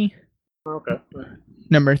Nami. Okay.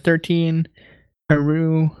 Number 13,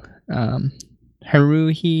 Haruhi.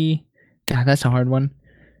 God, that's a hard one.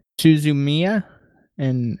 Suzumiya.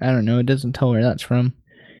 And I don't know, it doesn't tell where that's from.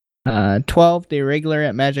 12, the irregular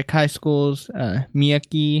at Magic High School's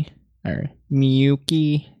Miyuki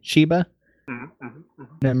Shiba.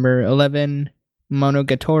 Number 11,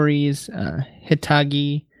 Monogatari's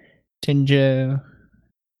Hitagi Shinjo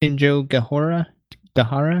Gahara.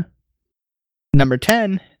 Number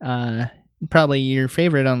 10, probably your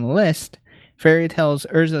favorite on the list, Fairy Tail's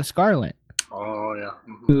Urza Scarlet. Oh, yeah.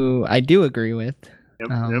 Who I do agree with. Yep.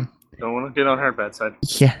 Don't want to get on her bad side.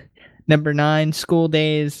 Yeah. Number 9, School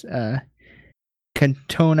Days,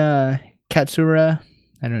 Kantona Katsura.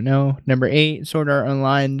 I don't know. Number 8, Sword Art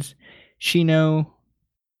Online's Sinon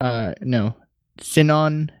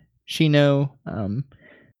Shino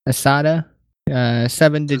Asada.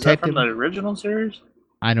 7, Detective. Is that from the original series?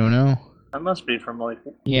 I don't know. That must be from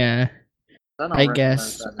Yeah. I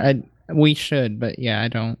guess we should, but yeah, I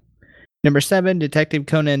don't. Number 7, Detective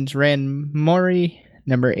Conan's Ran Mori.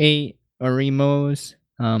 Number 8, Orimo's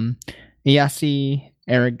Iyase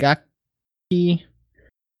Aragaki.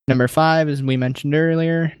 Number 5, as we mentioned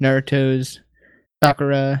earlier, Naruto's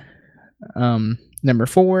Sakura. Number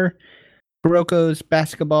 4, Kuroko's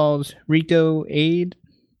Basketball's Riko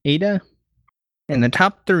Ada. And the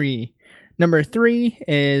top 3. Number 3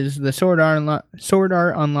 is the Sword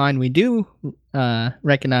Art Online we do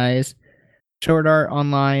recognize. Sword Art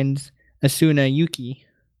Online's Asuna Yuki.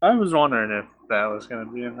 I was wondering if that was going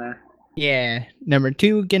to be in there. Yeah. Number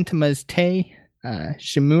 2, Gintama's Tei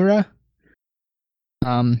Shimura.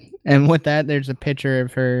 And with that, there's a picture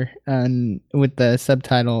of her with the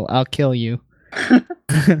subtitle, I'll kill you.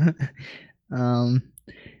 And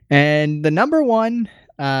the number 1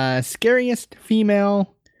 scariest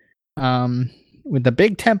female with a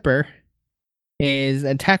big temper is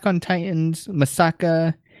Attack on Titan's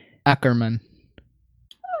Masaka Ackerman.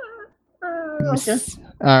 Okay.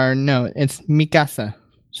 No, it's Mikasa.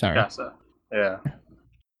 Sorry. Mikasa.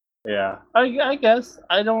 Yeah. I guess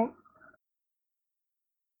I don't.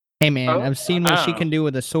 Hey man, I've seen what she can do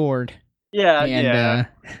with a sword. Yeah, and,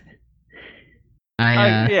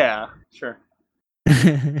 yeah, sure.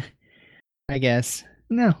 I guess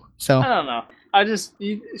no. So I don't know.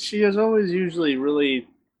 She is always usually really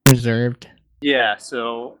reserved. Yeah,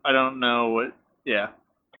 so I don't know what. Yeah.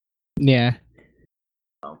 Yeah.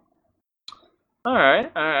 All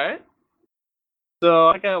right. So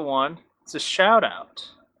I got one. It's a shout out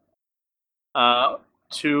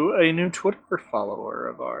to a new Twitter follower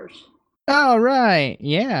of ours. All right.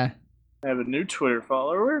 Yeah. I have a new Twitter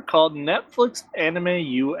follower called Netflix Anime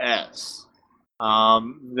US. What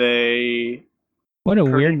a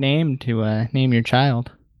weird name to name your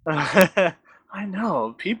child. I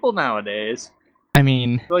know, people nowadays. I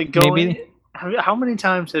mean, like maybe. How many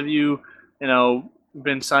times have you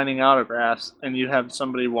been signing autographs and you have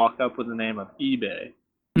somebody walk up with the name of eBay?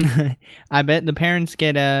 I bet the parents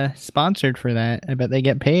get sponsored for that. I bet they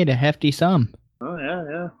get paid a hefty sum. Oh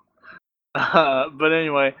yeah. But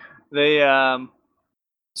anyway, they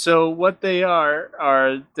so what they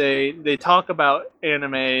are they talk about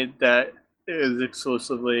anime that is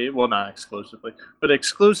exclusively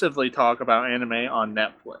talk about anime on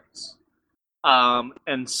Netflix.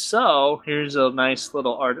 And so here's a nice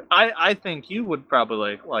little art. I think you would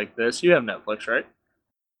probably like this. You have Netflix, right?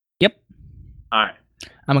 Yep. All right.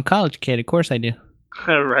 I'm a college kid. Of course I do.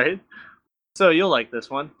 Right. So you'll like this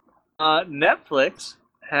one. Netflix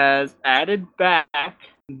has added back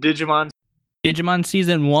Digimon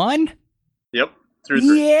season 1? Yep. Through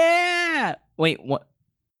 3. Yeah. Wait, what?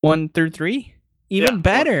 1 through 3? Even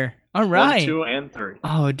better. All right. 1, 2, and 3.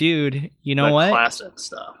 Oh, dude. You know what? Classic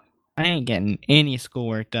stuff. I ain't getting any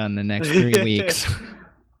schoolwork done the next 3 weeks.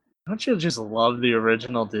 Don't you just love the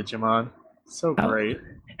original Digimon? So great.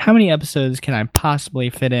 How many episodes can I possibly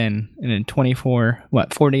fit in a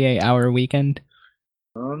 48-hour weekend?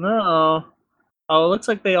 Oh no. Oh, it looks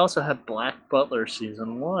like they also had Black Butler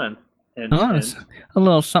season 1. And Oh, it's a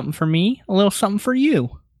little something for me, a little something for you.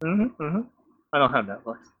 I don't have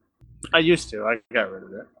Netflix. I used to. I got rid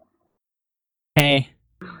of it. Hey,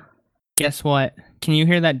 guess what? Can you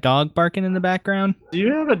hear that dog barking in the background? Do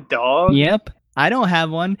you have a dog? Yep. I don't have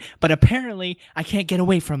one, but apparently I can't get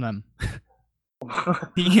away from them.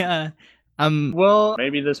 Yeah. Well,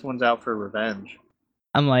 maybe this one's out for revenge.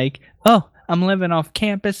 I'm like, oh, I'm living off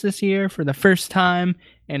campus this year for the first time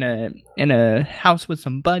in a house with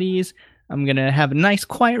some buddies. I'm gonna have a nice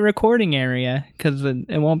quiet recording area because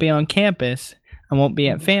it won't be on campus. I won't be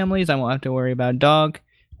at families. I won't have to worry about a dog.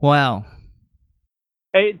 Wow.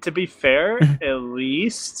 Hey, to be fair, at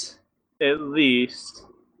least, you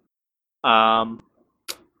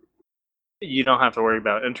don't have to worry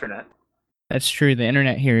about internet. That's true. The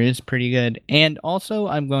internet here is pretty good, and also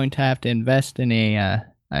I'm going to have to invest in a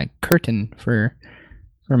curtain for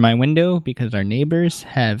my window because our neighbors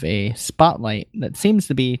have a spotlight that seems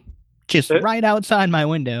to be just right outside my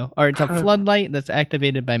window, or it's a floodlight that's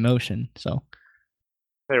activated by motion. So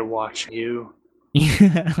they're watching you.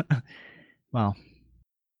 Yeah. Well,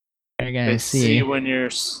 they're gonna they see when you're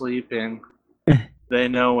sleeping. They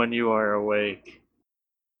know when you are awake.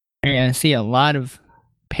 They're gonna see a lot of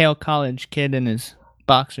pale college kid in his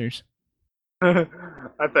boxers. I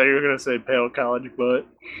thought you were gonna say pale college butt.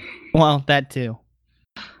 Well, that too.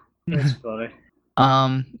 That's funny.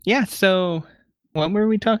 Yeah, so what were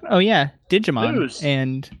we talking? Oh yeah, Digimon. Deus.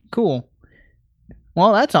 And cool.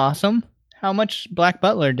 Well, that's awesome. How much Black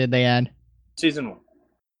Butler did they add? Season 1.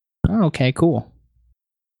 Oh, okay, cool.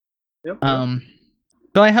 Yep.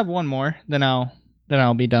 So I have one more, then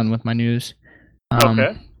I'll be done with my news.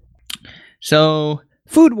 Okay. So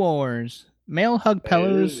Food Wars, male hug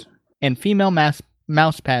pillows and female mouse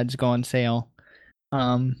pads go on sale.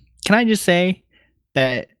 Can I just say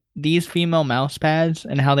that these female mouse pads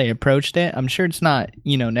and how they approached it, I'm sure it's not,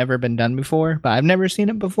 never been done before, but I've never seen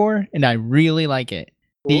it before, and I really like it.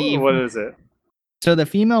 What is it? So the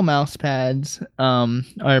female mouse pads are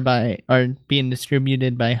being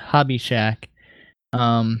distributed by Hobby Shack,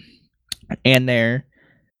 and they're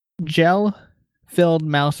gel-filled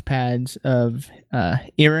mouse pads of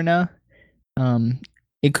Irina,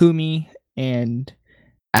 Ikumi, and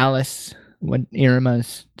Alice,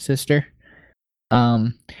 Irima's sister.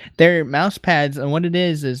 They're mouse pads, and what it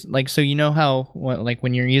is like, so you know how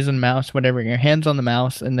when you're using mouse, whatever, your hand's on the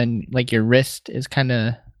mouse, and then like your wrist is kind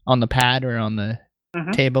of on the pad or on the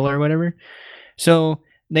table or whatever. So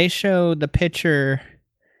they show the picture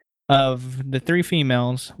of the 3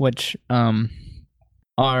 females, which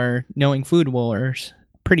are knowing Food Wars,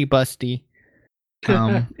 pretty busty.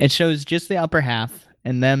 It shows just the upper half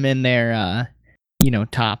and them in their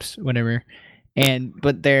tops, whatever,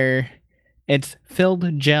 but it's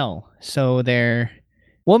filled gel, so their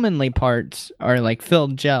womanly parts are like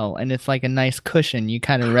filled gel, and it's like a nice cushion you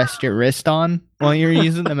kind of rest your wrist on while you're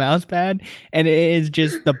using the mouse pad, and it is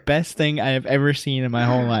just the best thing I have ever seen in my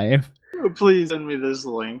whole life. Please send me this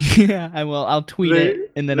link. Yeah, I will. I'll tweet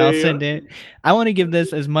it, and then I'll send it. I want to give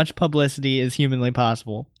this as much publicity as humanly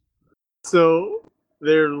possible. So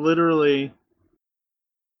they're literally...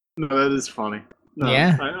 No, that is funny. No,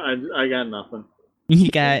 yeah. I got nothing. You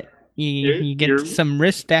get some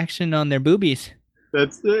wrist action on their boobies.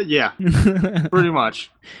 That's yeah, pretty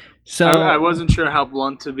much. So I wasn't sure how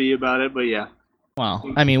blunt to be about it, but yeah. Well,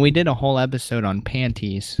 I mean, we did a whole episode on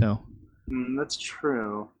panties, so. That's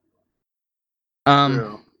true.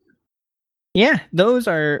 Yeah, those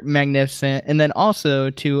are magnificent, and then also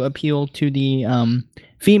to appeal to the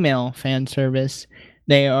female fan service,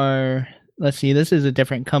 they are. Let's see, this is a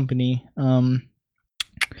different company.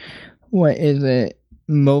 What is it?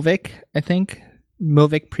 Movic, I think.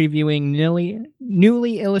 Movic previewing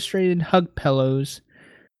newly illustrated hug pillows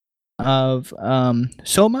of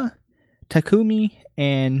Soma, Takumi,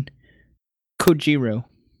 and Kojiro.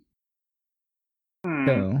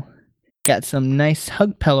 So, got some nice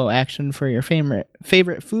hug pillow action for your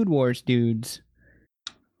favorite Food Wars dudes.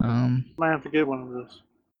 Might have to get one of those.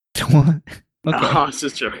 Okay. No, I was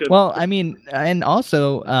just joking. Well, I mean, and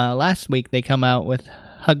also last week they come out with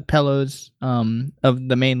hug pillows of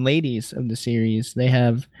the main ladies of the series. They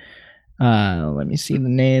have let me see the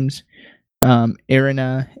names.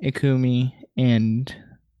 Irina, Ikumi, and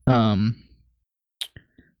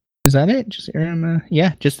is that it? Just Irina?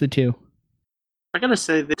 Yeah, just the 2. I gotta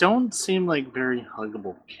say, they don't seem like very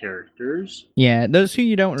huggable characters. Yeah, those who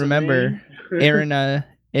you don't remember, Irina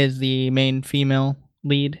is the main female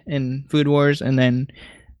lead in Food Wars, and then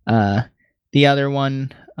the other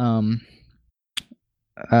one,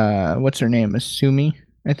 what's her name? Asumi,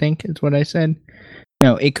 I think is what I said.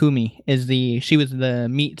 No, Ikumi she was the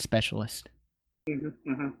meat specialist.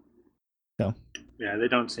 Mm-hmm, mm-hmm. So yeah, they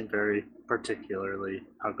don't seem very particularly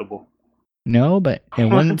huggable. No, but it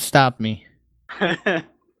wouldn't stop me. Fair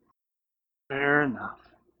enough.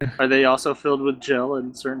 Are they also filled with gel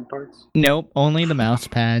in certain parts? Nope, only the mouse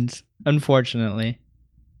pads, unfortunately.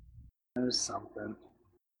 There's something.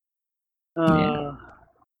 Yeah.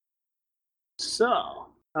 So, all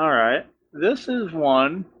right. This is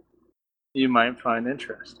one you might find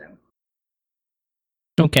interesting.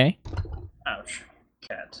 Okay. Ouch.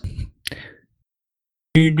 Cat.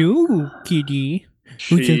 Hello, kitty.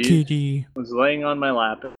 Who's a She kitty? was laying on my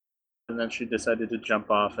lap, and then she decided to jump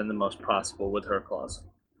off in the most possible with her claws.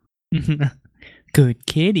 Good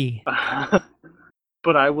kitty.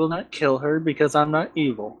 But I will not kill her because I'm not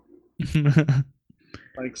evil.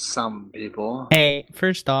 Like some people. Hey,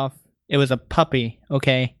 first off, it was a puppy,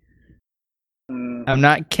 okay? I'm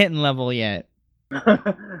not kitten level yet.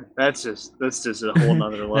 that's just a whole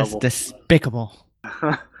nother level. That's despicable.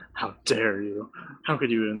 How dare you? How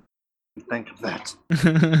could you even think of that?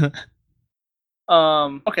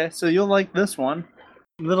 Okay, so you'll like this one.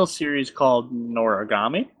 Little series called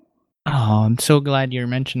Noragami. Oh, I'm so glad you're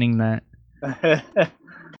mentioning that.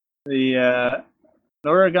 The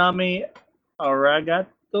Noragami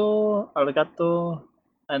Arigato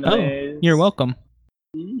anime. Oh, you're welcome.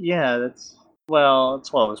 Yeah, that's it's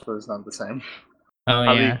close, but it's not the same. Oh,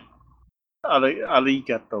 yeah.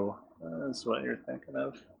 Arigato. That's what you're thinking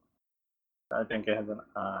of. I think it has an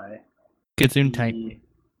I. Kitsune type.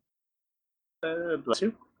 Bless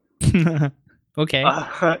you. Okay.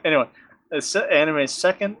 Anyway, anime's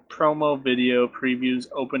second promo video previews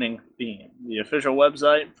opening theme. The official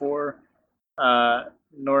website for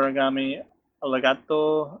Noragami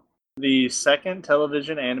Arigato, the second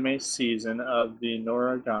television anime season of the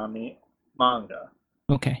Noragami manga.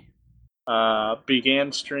 Okay.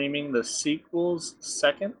 Began streaming the sequel's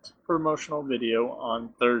second promotional video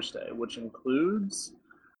on Thursday, which includes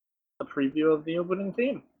a preview of the opening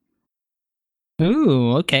theme.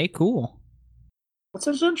 Ooh, okay, cool. Which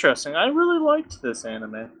is interesting. I really liked this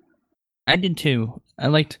anime. I did too. I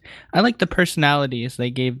liked the personalities they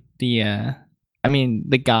gave the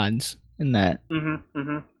gods in that. Mm-hmm,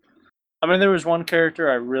 mm-hmm. I mean, there was one character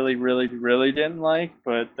I really, really, really didn't like,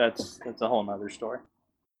 but that's a whole nother story.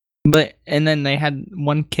 And then they had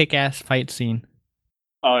one kick-ass fight scene.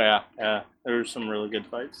 Oh yeah. There were some really good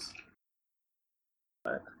fights.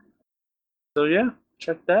 So yeah,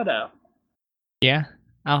 check that out. Yeah,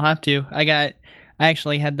 I'll have to. I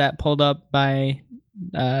actually had that pulled up by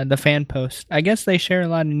the fan post. I guess they share a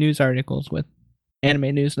lot of news articles with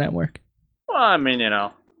Anime News Network. Well, I mean,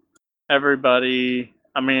 everybody.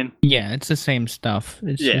 I mean, yeah, it's the same stuff.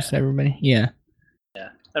 It's just everybody. Yeah. Yeah,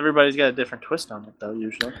 everybody's got a different twist on it, though.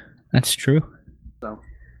 Usually, that's true. So,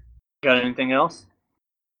 got anything else?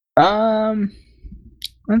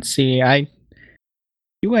 Let's see.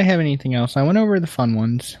 Do I have anything else? I went over the fun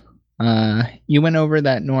ones. You went over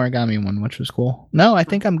that Noragami one, which was cool. No, I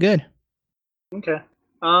think I'm good. Okay.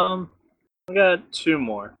 I got two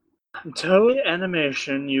more. Toei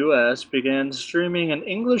Animation US began streaming an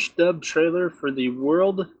English dub trailer for the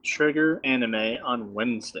World Trigger anime on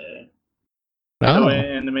Wednesday.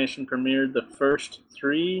 Toei Animation premiered the first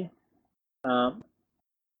 3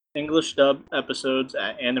 English dub episodes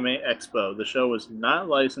at Anime Expo. The show was not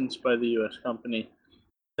licensed by the US company.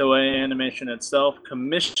 Toei Animation itself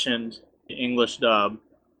commissioned the English dub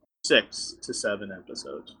 6 to 7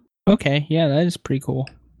 episodes. Okay, yeah, that is pretty cool.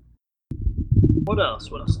 What else?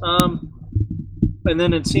 And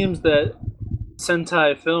then it seems that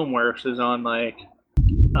Sentai Filmworks is on like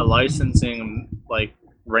a licensing like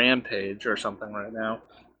rampage or something right now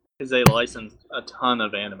because they licensed a ton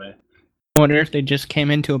of anime. I wonder if they just came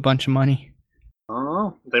into a bunch of money.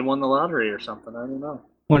 Oh, they won the lottery or something. I don't know.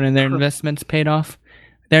 One of their investments paid off.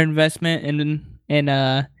 Their investment in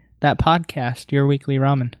that podcast, Your Weekly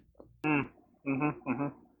Ramen.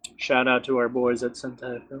 Shout out to our boys at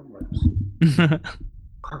Sentai Filmworks.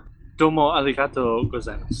 Domo arigato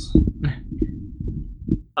gozaimasu.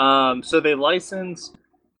 So they licensed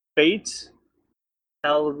Fate,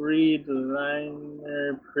 Calvary,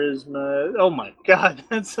 Designer, Prisma. Oh my god,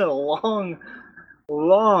 that's a long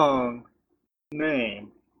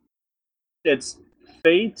name. It's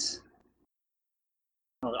Fate.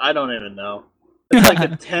 Oh, I don't even know. It's like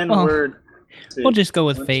a 10-word. We'll just go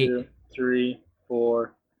with 1, Fate. 2, 3,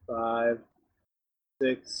 4, 5,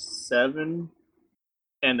 6, 7,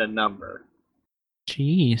 and a number.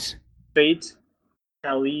 Jeez. Fate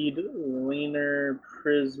Khalid, Leaner,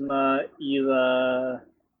 Prisma, Ela,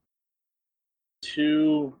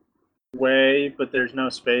 two-way, but there's no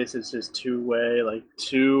space. It's just two-way, like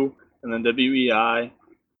two, and then WEI,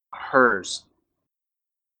 hers.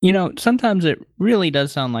 You know, sometimes it really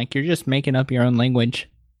does sound like you're just making up your own language.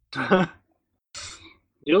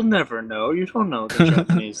 You'll never know. You don't know the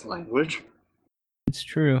Japanese language. It's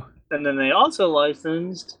true. And then they also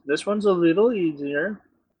licensed, this one's a little easier,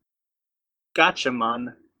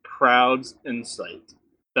 Gatchaman Proud's Insight.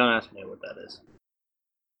 Don't ask me what that is.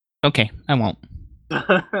 Okay, I won't.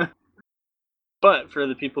 But for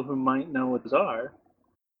the people who might know what those are,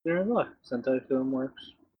 they're in luck. Sentai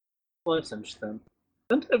Filmworks licensed them.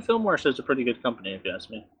 Sentai Filmworks is a pretty good company, if you ask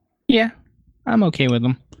me. Yeah, I'm okay with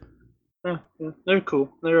them. Yeah, they're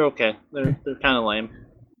cool. They're okay. They're kind of lame.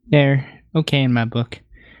 They're okay in my book.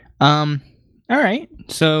 All right.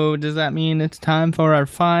 So does that mean it's time for our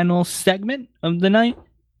final segment of the night?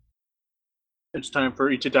 It's time for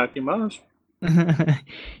Itadakimasu.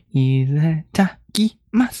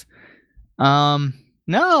 Itadakimasu.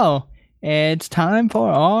 No. It's time for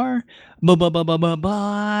our bi-weekly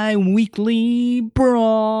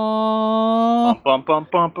brawl.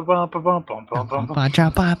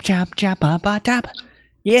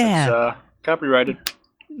 Yeah. It's copyrighted.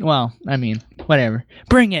 Well, I mean, whatever.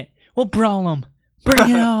 Bring it. We'll brawl them.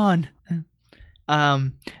 Bring it on.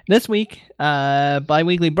 This week,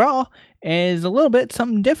 bi-weekly brawl is a little bit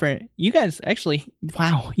something different. You guys actually,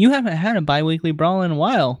 wow, you haven't had a bi-weekly brawl in a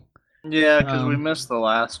while. Yeah, because we missed the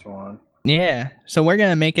last one. Yeah, so we're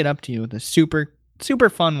gonna make it up to you with a super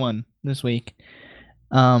fun one this week.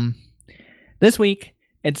 This week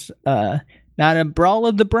it's not a brawl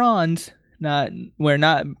of the bronze. We're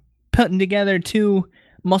not putting together two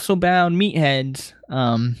muscle-bound meatheads,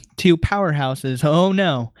 two powerhouses. Oh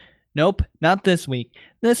no, nope, not this week.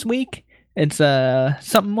 This week it's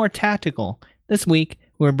something more tactical. This week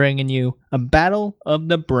we're bringing you a battle of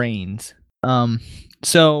the brains.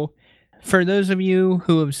 So. For those of you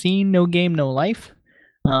who have seen No Game, No Life,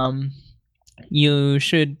 you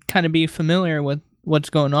should kind of be familiar with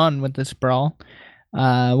what's going on with this brawl.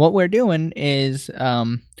 What we're doing is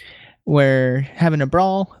we're having a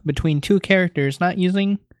brawl between two characters, not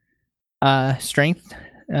using strength,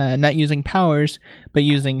 not using powers, but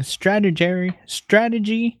using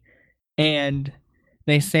strategy, and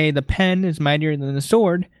they say the pen is mightier than the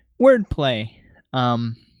sword. Wordplay.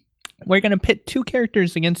 We're going to pit two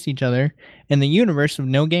characters against each other in the universe of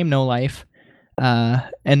No Game, No Life,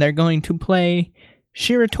 and they're going to play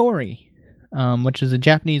Shiratori, which is a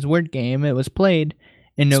Japanese word game. It was played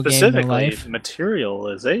in No Game, No Life. Specifically,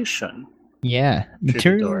 materialization. Yeah,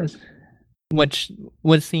 materialization, which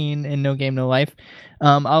was seen in No Game, No Life.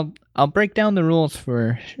 I'll break down the rules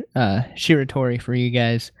for Shiratori for you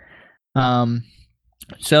guys.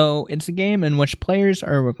 So it's a game in which players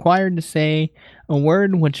are required to say a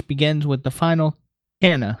word which begins with the final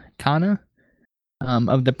kana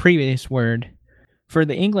of the previous word. For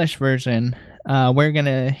the English version,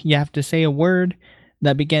 you have to say a word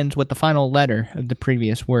that begins with the final letter of the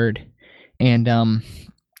previous word. And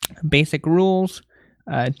basic rules: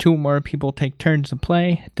 two or more people take turns to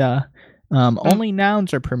play. Only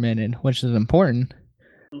nouns are permitted, which is important.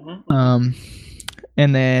 And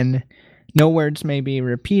then no words may be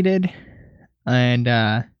repeated, and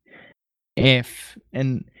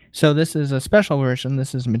so this is a special version.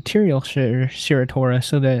 This is material Shiratora,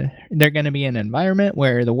 so that they're going to be an environment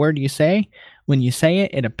where the word you say, when you say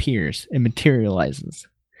it, it appears, it materializes.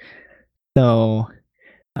 So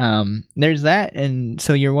there's that, and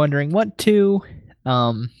so you're wondering what two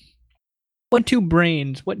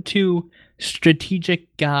brains, what two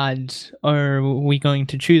strategic gods are we going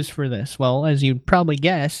to choose for this? Well, as you probably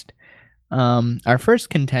guessed, our first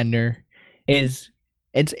contender is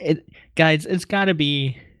it's got to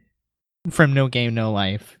be from No Game, No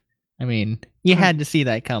Life. I mean, you had to see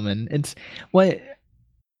that coming. It's what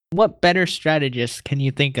better strategist can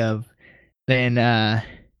you think of than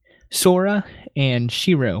Sora and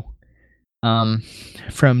Shiro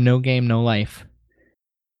from No Game, No Life.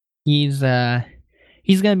 He's gonna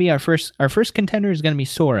be our first contender is gonna be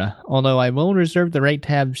Sora, although I will reserve the right to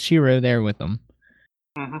have Shiro there with him.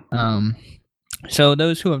 So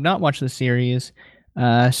those who have not watched the series,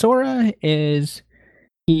 Sora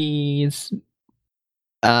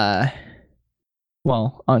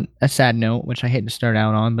well, on a sad note, which I hate to start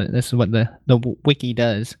out on, but this is what the wiki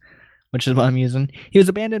does, which is what I'm using. He was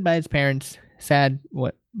abandoned by his parents. Sad,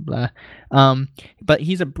 what, blah. But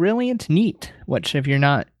he's a brilliant NEET, which, if you're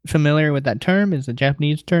not familiar with that term, is a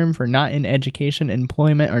Japanese term for not in education,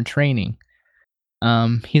 employment, or training.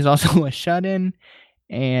 He's also a shut-in,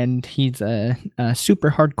 and he's a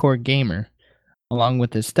super hardcore gamer, along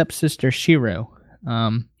with his stepsister Shiro.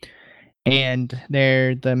 And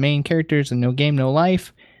they're the main characters in No Game No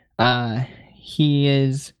Life. He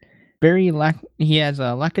is he has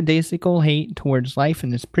a lackadaisical hate towards life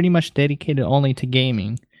and is pretty much dedicated only to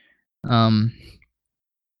gaming. Um,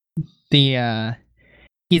 he's a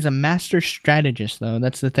master strategist though.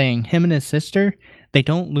 That's the thing. Him and his sister, they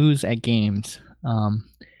don't lose at games.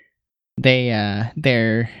 They're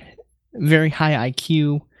very high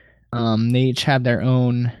IQ. They each have their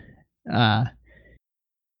uh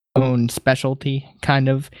own specialty, kind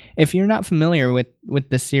of. If you're not familiar with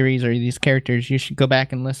the series or these characters, you should go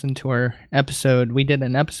back and listen to our episode. We did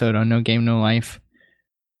an episode on No Game No Life.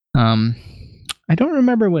 I don't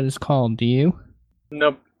remember what it's called. Do you?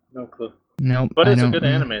 Nope, no clue. Nope. But it's a good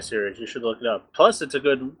anime series. You should look it up. Plus, it's a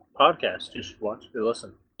good podcast. You should watch or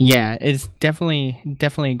listen. Yeah, it's definitely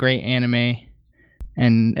a great anime,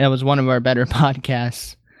 and it was one of our better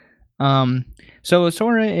podcasts. So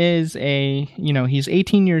Sora is he's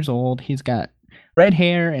 18 years old. He's got red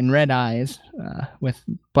hair and red eyes, with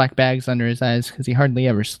black bags under his eyes because he hardly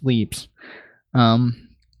ever sleeps.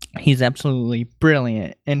 He's absolutely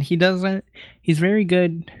brilliant, and he's very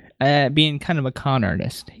good at being kind of a con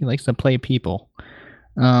artist. He likes to play people.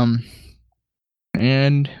 And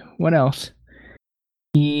what else?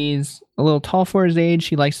 He's a little tall for his age.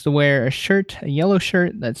 He likes to wear a yellow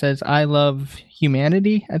shirt that says "I love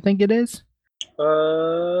humanity," I think it is.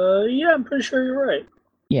 Yeah, I'm pretty sure you're right.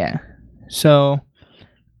 Yeah. So,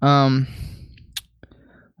 let's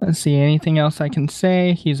see, anything else I can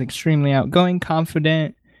say? He's extremely outgoing,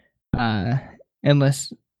 confident,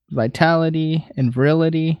 endless vitality and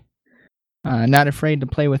virility, not afraid to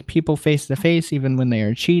play with people face to face even when they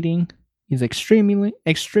are cheating. He's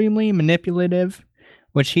extremely manipulative,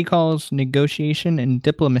 which he calls negotiation and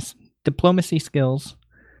diplomacy skills.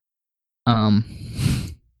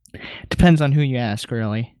 Depends on who you ask,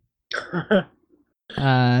 really.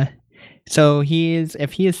 So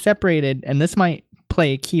if he is separated, and this might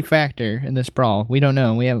play a key factor in this brawl, we don't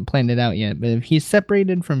know, we haven't planned it out yet, but if he's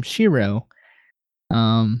separated from Shiro,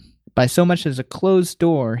 by so much as a closed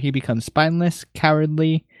door, he becomes spineless,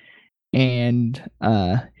 cowardly, and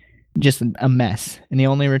just a mess, and he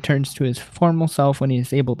only returns to his formal self when he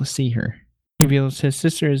is able to see her. He views his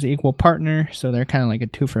sister as an equal partner, so they're kind of like a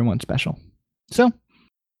 2-for-1 special. So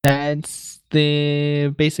that's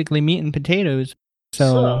the basically meat and potatoes.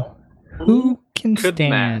 So who can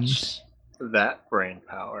match that brain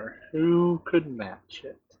power? Who could match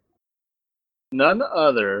it? None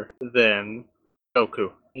other than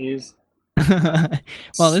Goku. He's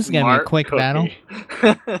well, this is gonna be a quick battle.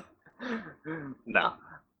 No.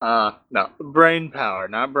 No. Brain power,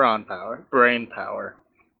 not brawn power. Brain power.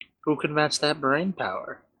 Who can match that brain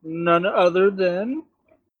power? None other than,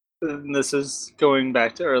 and this is going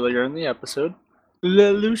back to earlier in the episode,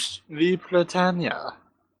 Lelouch v. Britannia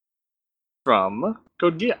from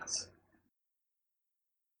Code Geass.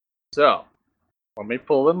 So, let me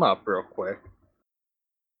pull them up real quick.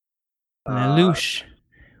 Lelouch.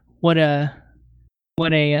 What a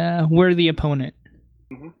worthy opponent.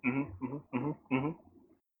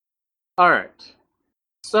 Alright.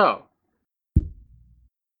 So,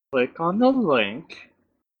 click on the link,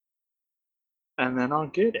 and then I'll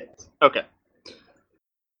get it. Okay.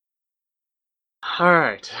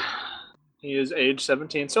 Alright. He is age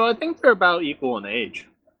 17, so I think they're about equal in age.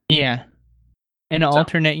 Yeah. In an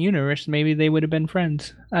alternate universe, maybe they would have been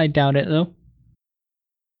friends. I doubt it, though.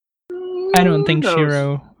 I don't think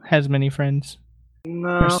Shiro has many friends.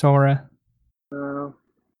 No. Or Sora. No.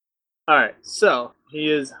 Alright, so he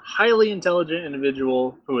is a highly intelligent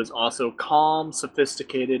individual who is also calm,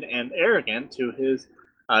 sophisticated, and arrogant due to his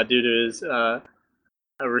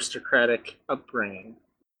aristocratic upbringing.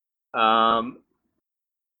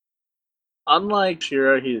 Unlike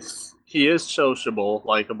Shiro, he is sociable,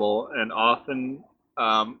 likable, and often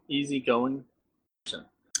easygoing person.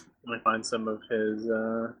 Let me find some of his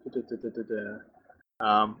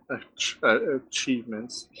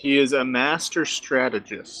achievements. He is a master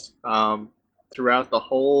strategist. Throughout the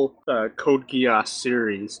whole Code Geass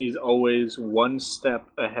series, he's always one step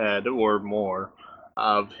ahead or more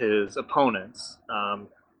of his opponents.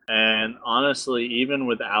 And honestly, even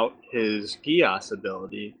without his Geass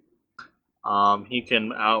ability, he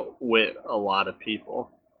can outwit a lot of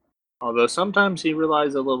people. Although sometimes he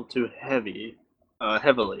relies a little too heavily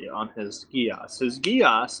on his Geass. His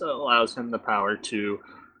Geass allows him the power to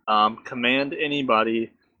command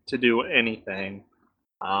anybody to do anything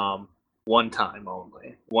one time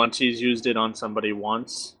only. Once he's used it on somebody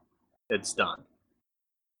once, it's done.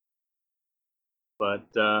 But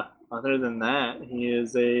other than that, he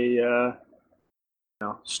is a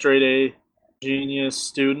straight A genius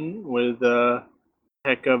student with a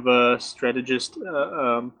heck of a strategist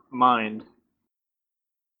mind.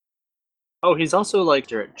 Oh, he's also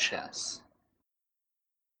like at chess.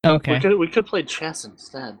 Okay. We could play chess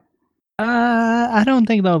instead. I don't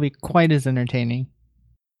think that'll be quite as entertaining.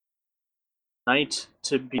 Knight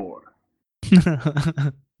to b4.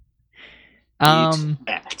 um.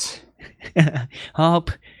 That. Oh,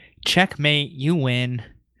 checkmate! You win.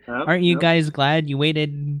 Yep, Aren't you guys glad you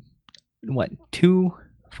waited, what,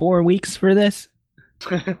 4 weeks for this?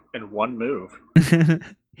 In one move.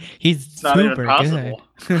 He's not super even possible.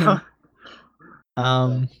 Good.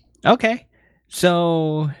 Okay.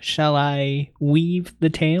 So, shall I weave the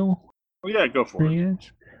tale? Oh yeah, go for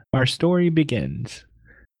it. Our story begins.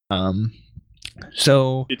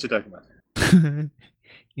 So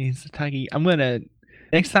Izutagi. I'm gonna,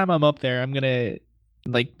 next time I'm up there, I'm gonna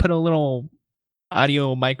like put a little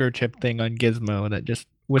audio microchip thing on Gizmo that just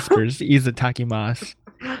whispers Izutakimasu.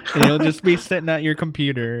 And it'll just be sitting at your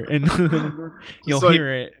computer and you'll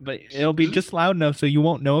hear it, but it'll be just loud enough so you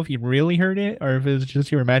won't know if you really heard it or if it's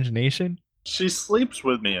just your imagination. She sleeps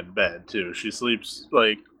with me in bed too. She sleeps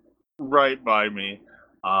like right by me.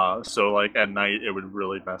 So like at night it would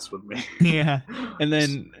really mess with me. Yeah. And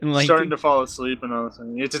then like starting to fall asleep and all of a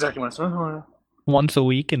sudden it's attacking myself. Once a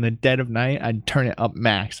week in the dead of night, I'd turn it up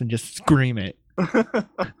max and just scream it.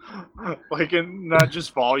 Like, in, not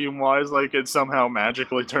just volume wise, like it somehow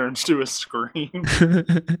magically turns to a scream.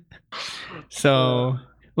 So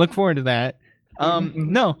look forward to that.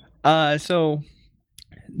 No. So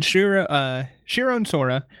Shiro and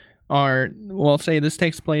Sora are, well, say this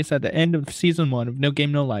takes place at the end of season 1 of No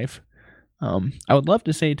Game No Life. I would love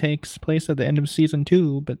to say it takes place at the end of season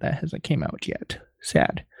 2, but that hasn't came out yet.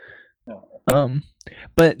 Sad.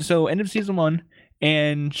 But so end of season 1,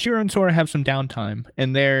 and Shiro and Sora have some downtime,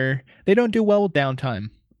 and they don't do well with downtime.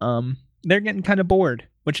 They're getting kind of bored,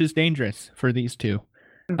 which is dangerous for these two.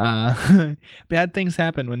 Bad things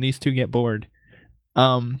happen when these two get bored.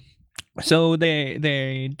 So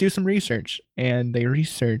they do some research, and they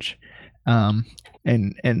research and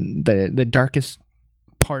the darkest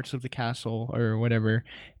parts of the castle or whatever,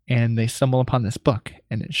 and they stumble upon this book,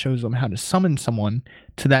 and it shows them how to summon someone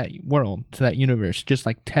to that world, to that universe, just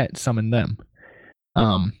like Tet summoned them.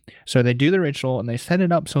 So they do the ritual, and they set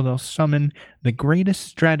it up so they'll summon the greatest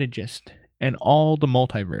strategist in all the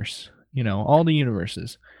multiverse, all the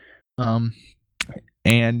universes. And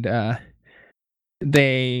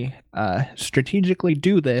they strategically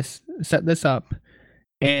do this, set this up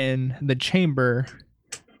in the chamber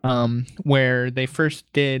where they first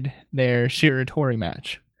did their Shiratori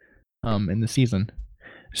match in the season.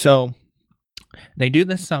 So they do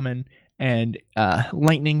this summon, and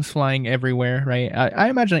lightning's flying everywhere, right? I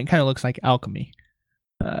imagine it kind of looks like alchemy.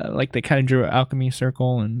 Like they kind of drew an alchemy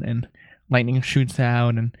circle, and lightning shoots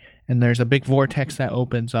out, and there's a big vortex that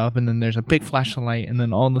opens up, and then there's a big flash of light, and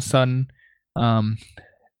then all of a sudden,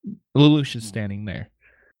 Lelouch is standing there,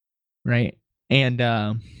 right?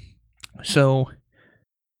 And so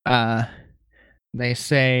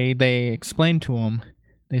they explain to him,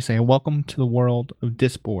 they say, "Welcome to the world of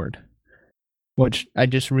Disboard," which I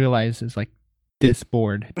just realized is like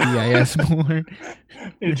Disboard, D-I-S board.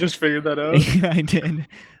 You just figured that out? Yeah, I did.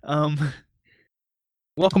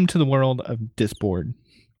 Welcome to the world of Disboard.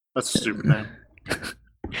 That's a stupid name.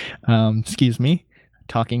 Excuse me.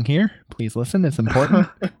 Talking here. Please listen. It's important.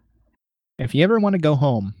 If you ever want to go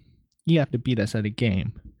home, you have to beat us at a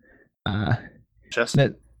game.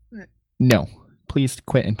 No. Please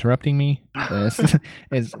quit interrupting me. This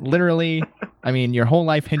is literally, your whole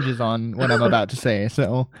life hinges on what I'm about to say.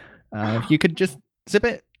 So if you could just zip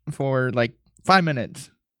it for like 5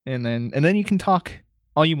 minutes, and then you can talk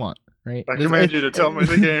all you want, right? I command you to tell me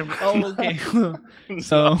the game. Oh, okay.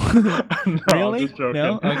 So, no, really?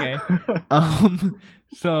 No? Okay.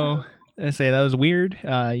 So I say that was weird.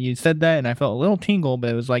 You said that, and I felt a little tingle, but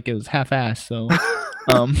it was like it was half-assed. So,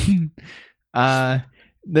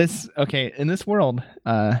 in this world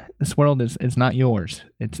is not yours.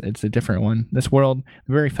 It's a different one. This world,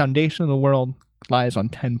 the very foundation of the world, lies on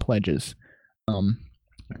 10 pledges.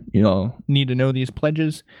 You'll need to know these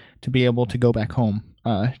pledges to be able to go back home.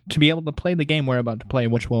 To be able to play the game we're about to play,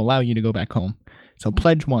 which will allow you to go back home. So,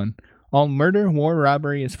 pledge 1: all murder, war,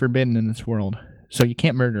 robbery is forbidden in this world. So you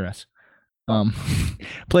can't murder us.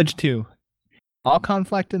 Pledge 2: all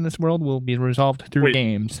conflict in this world will be resolved through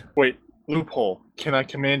games. Wait, loophole. Can I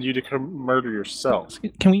command you to murder yourself?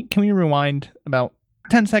 Can we rewind about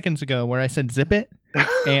 10 seconds ago where I said zip it?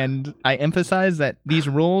 And I emphasize that these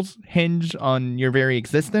rules hinge on your very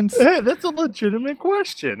existence. Hey, that's a legitimate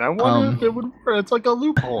question. I wonder if it would. It's like a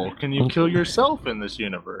loophole. Can you kill yourself in this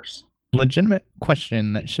universe? Legitimate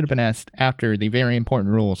question that should have been asked after the very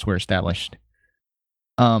important rules were established.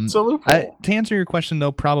 It's a loophole. To answer your question,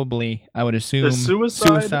 though, probably I would assume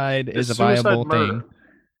suicide is a viable thing.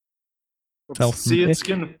 See, it's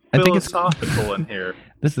getting philosophical in here.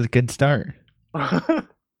 This is a good start.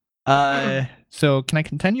 So can I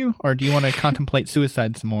continue, or do you want to contemplate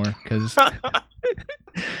suicide some more? Because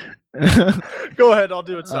go ahead, I'll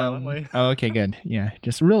do it silently. Okay, good. Yeah,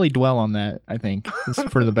 just really dwell on that. I think it's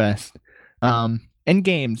for the best. In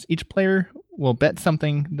games, each player will bet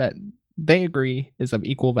something that they agree is of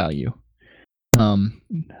equal value.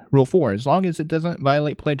 Rule 4: as long as it doesn't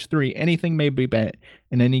violate Pledge 3, anything may be bet,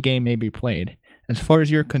 and any game may be played. As far as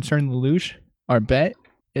you're concerned, Lelouch,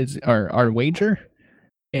 our wager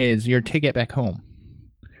is your ticket back home.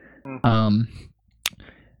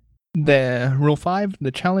 The Rule 5: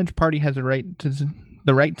 the challenge party has the right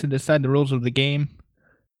to decide the rules of the game.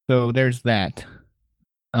 So there's that.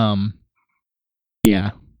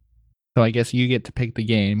 Yeah. So I guess you get to pick the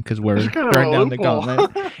game because we're throwing down the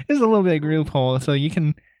gauntlet. It's a little bit of loophole, so you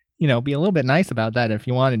can, be a little bit nice about that if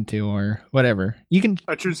you wanted to, or whatever. You can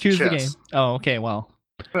choose the game. Oh, okay. Well,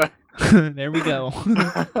 there we go.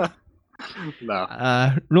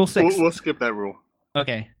 No. Rule 6. We'll skip that rule.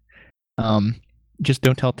 Okay. Just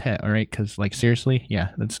don't tell Tet, all right? Because seriously, yeah,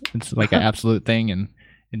 it's like an absolute thing, and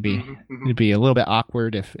it'd be a little bit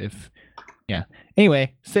awkward if. Yeah.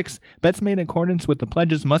 Anyway, 6, bets made in accordance with the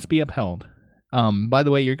pledges must be upheld. By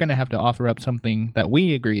the way, you're going to have to offer up something that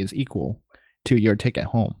we agree is equal to your ticket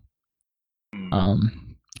home.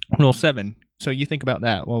 Rule 7. So you think about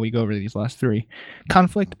that while we go over these last 3.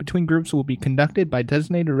 Conflict between groups will be conducted by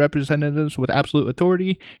designated representatives with absolute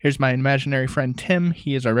authority. Here's my imaginary friend Tim.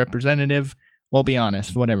 He is our representative. We'll be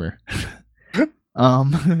honest, whatever.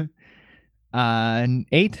 And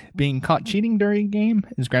 8, being caught cheating during a game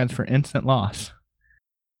is grounds for instant loss.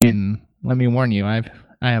 And let me warn you, I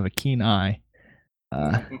have a keen eye.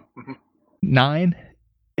 9,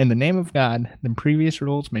 in the name of God, the previous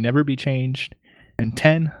rules may never be changed. And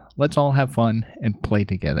 10, let's all have fun and play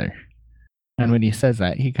together. And when he says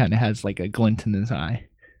that, he kind of has like a glint in his eye.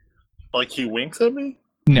 Like he winks at me?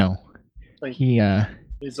 No. Like he's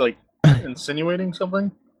like insinuating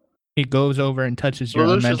something? He goes over and touches your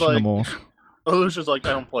unmentionables. Lucia's like,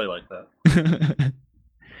 I don't play like that.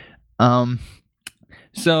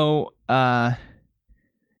 So,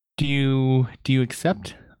 do you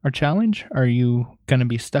accept our challenge? Or are you gonna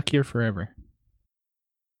be stuck here forever?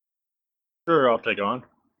 Sure, I'll take on.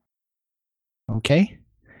 Okay.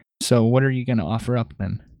 So, what are you gonna offer up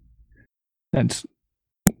then? That's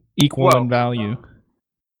equal in value.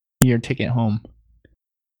 Your ticket home.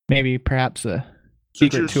 Maybe, perhaps a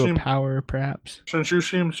secret to a power, perhaps. Since you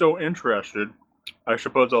seem so interested, I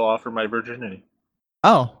suppose I'll offer my virginity.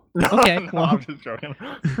 Oh, okay. No, well, I'm just joking.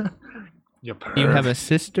 You have a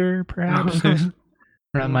sister, perhaps,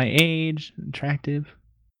 around my age, attractive.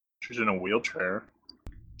 She's in a wheelchair.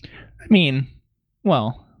 I mean,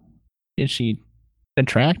 well, is she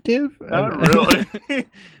attractive? Not really.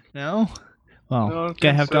 No? Well, no,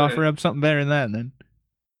 gonna have to offer up something better than that, then.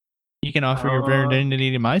 You can offer your virginity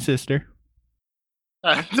to my sister.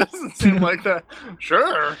 That doesn't seem like that.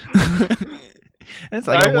 Sure. That's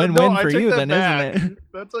like a win-win for you, then, back. Isn't it?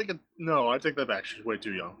 That's like no, I take that back. She's way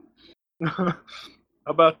too young. How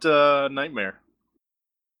about Nightmare?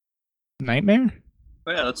 Nightmare?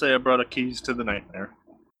 Yeah, let's say I brought a keys to the Nightmare.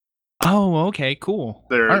 Oh, okay, cool.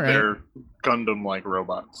 They're Gundam-like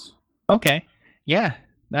robots. Okay, yeah,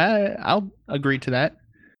 I'll agree to that.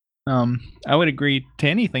 I would agree to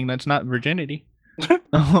anything that's not virginity.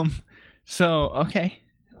 So okay,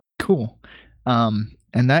 cool.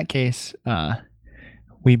 In that case,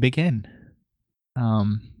 we begin.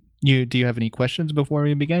 Do you have any questions before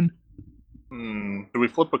we begin? Do we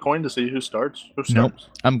flip a coin to see who starts? Nope,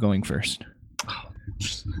 I'm going first.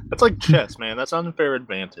 That's like chess, man. That's unfair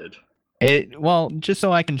advantage. Well, just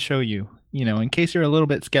so I can show you, in case you're a little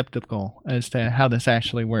bit skeptical as to how this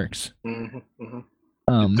actually works.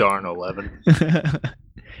 Darn 11.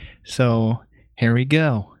 So here we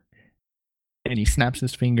go. And he snaps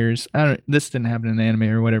his fingers. This didn't happen in the anime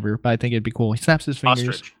or whatever, but I think it'd be cool. He snaps his fingers,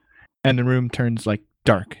 Ostrich. And the room turns like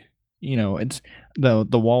dark. It's the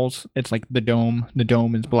walls. It's like the dome. The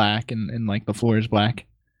dome is black, and like the floor is black.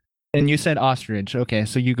 And you said ostrich. Okay,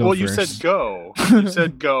 so you go first. Well, you said go. You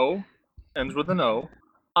said go. Ends with an O.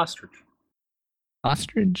 Ostrich.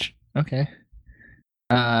 Ostrich. Okay.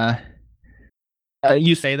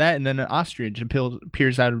 You say that, and then an ostrich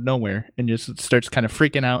appears out of nowhere and just starts kind of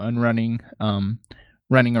freaking out and running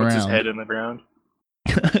Puts his around. head in the ground.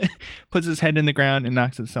 Puts his head in the ground and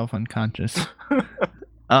knocks itself unconscious.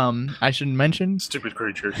 I should mention. Stupid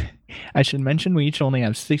creatures. I should mention we each only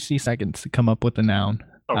have 60 seconds to come up with a noun.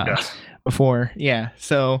 Oh god. Before, yeah.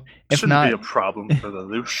 So if Shouldn't not, be a problem for the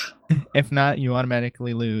Loosh. If not, you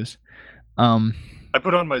automatically lose. I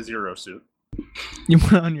put on my Zero suit. You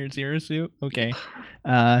put on your Zero suit? Okay.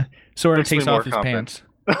 Sora takes off his pants.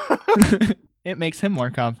 It makes him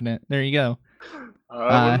more confident. There you go.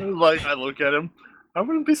 I look at him. I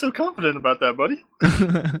wouldn't be so confident about that, buddy.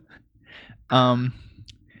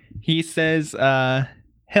 He says,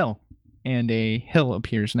 hill, and a hill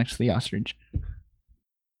appears next to the ostrich.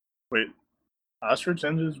 Wait, ostrich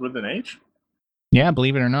ends with an H? Yeah,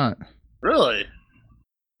 believe it or not. Really?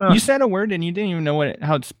 Huh. You said a word and you didn't even know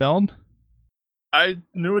how it's spelled? I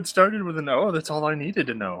knew it started with an O. That's all I needed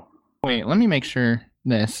to know. Wait, let me make sure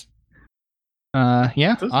this.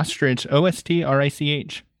 Yeah, ostrich.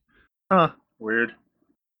 O-S-T-R-I-C-H. Huh, weird.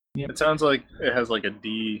 Yep. It sounds like it has like a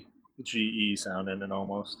D-G-E sound in it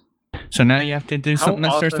almost. So now you have to do something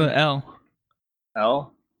that starts with L.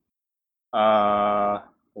 L?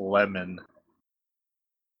 Lemon.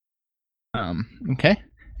 Okay.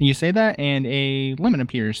 You say that, and a lemon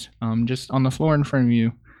appears, just on the floor in front of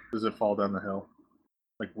you. Does it fall down the hill?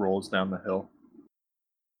 Like rolls down the hill?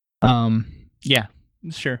 Yeah,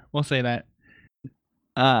 sure. We'll say that.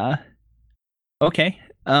 Okay.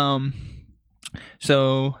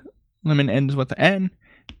 So lemon ends with an N,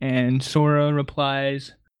 and Sora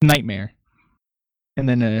replies, nightmare. And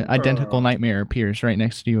then an identical nightmare appears right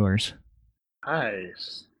next to yours.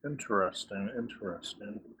 Nice. Interesting.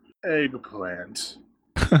 Eggplant.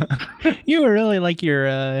 You really like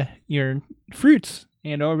your fruits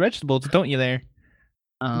and or vegetables, don't you there?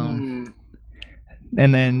 And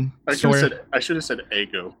then I should have said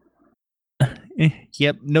Eggo.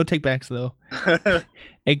 Yep, no takebacks though.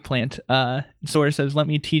 Eggplant. Sora says, "Let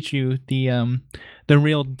me teach you the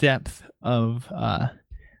real depth of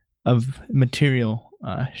material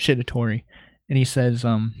shitatori," and he says,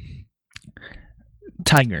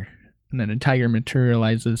 "Tiger," and then a tiger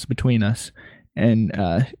materializes between us, and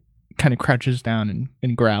kind of crouches down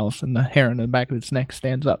and growls, and the hair on the back of its neck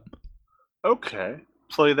stands up. Okay,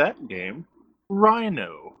 play that game.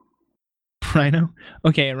 Rhino. Rhino?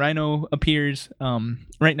 Okay, a rhino appears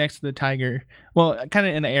right next to the tiger. Well, kind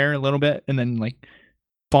of in the air a little bit, and then like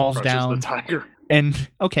falls down. The tiger. And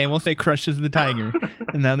okay, we'll say crushes the tiger,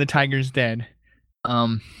 and now the tiger's dead.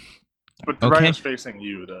 But the rhino's facing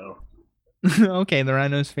you, though. Okay, the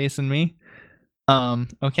rhino's facing me.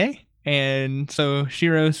 Okay, and so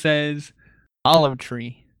Shiro says, "Olive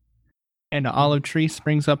tree," and an olive tree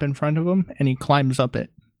springs up in front of him, and he climbs up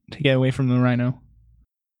it to get away from the rhino.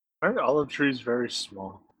 Our olive tree is very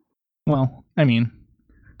small. Well, I mean,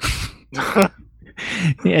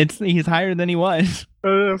 he's higher than he was.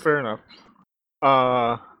 Fair enough.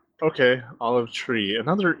 Okay, olive tree.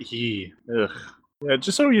 Another E. Ugh. Yeah,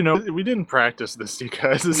 just so you know, we didn't practice this, you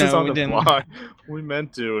guys. This is on the fly. We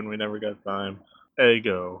meant to, and we never got time.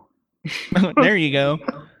 Eggo. There you go.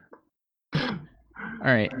 All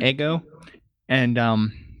right, Eggo. And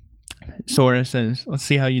Sora says, "Let's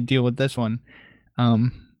see how you deal with this one."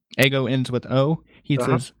 Eggo ends with O. He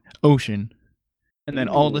says, "Ocean." And then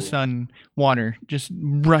all of a sudden, water just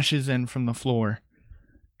rushes in from the floor.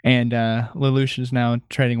 And Lelouch is now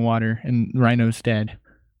treading water, and Rhino's dead.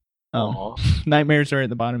 Nightmares are at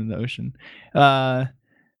the bottom of the ocean.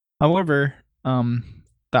 However, the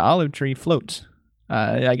olive tree floats.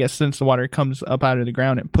 I guess since the water comes up out of the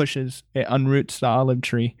ground, it unroots the olive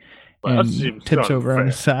tree and tips over on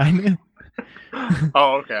the side.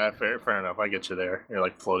 Oh, okay. Fair enough. I get you there. You're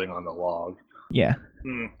like floating on the log. Yeah.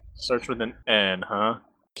 Starts with an N, huh?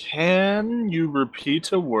 Can you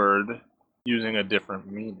repeat a word using a different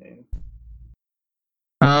meaning?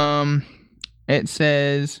 It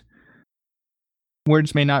says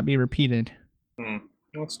words may not be repeated.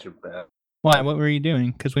 That's too bad. Why? What were you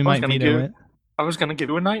doing? Because we might veto it. I was gonna give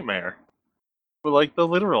you a nightmare, but like the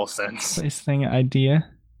literal sense. This thing idea.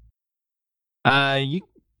 That's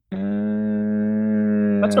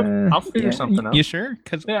okay. I'll figure something out. You sure?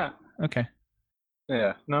 Yeah. Okay.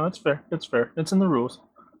 Yeah. No, it's fair. It's fair. It's in the rules.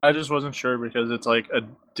 I just wasn't sure because it's like a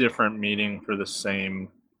different meaning for the same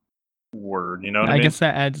word. You know what I mean? I guess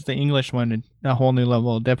that adds the English one a whole new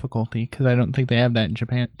level of difficulty because I don't think they have that in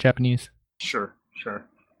Japanese. Sure.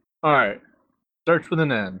 All right. Starts with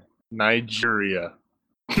an N. Nigeria.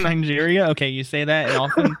 Nigeria? Okay, you say that, and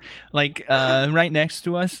often, like, right next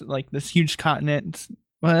to us, like this huge continent,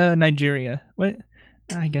 Nigeria. What?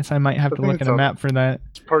 I guess I might have I to think look at it's a on. map for that.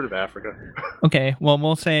 It's part of Africa. Okay, well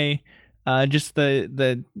we'll say just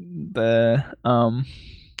the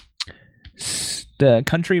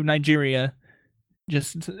country of Nigeria,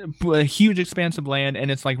 just a huge expanse of land,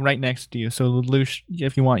 and it's like right next to you. So Lelouch,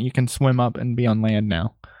 if you want, you can swim up and be on land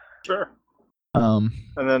now. Sure.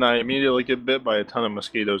 And then I immediately get bit by a ton of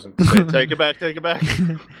mosquitoes and say, take it back, take it back.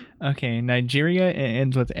 Okay, Nigeria, it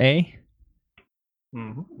ends with A.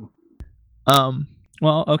 Mm-hmm.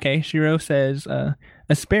 Well, okay, Shiro says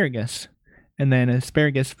asparagus, and then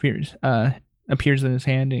asparagus appears in his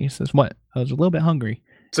hand, and he says, "What? I was a little bit hungry."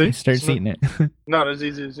 See? He starts eating it. Not as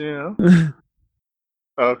easy as you know.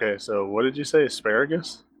 Okay, so what did you say?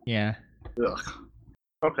 Asparagus? Yeah. Ugh.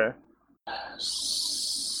 Okay.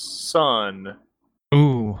 Sun.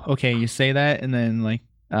 Ooh, okay, you say that, and then like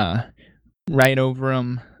right over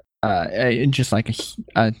him, just like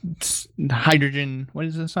a hydrogen. What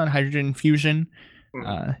is the sun? Hydrogen fusion.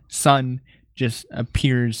 Sun just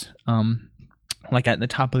appears like at the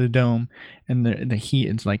top of the dome, and the heat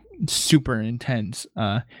is like super intense.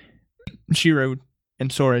 Shiro and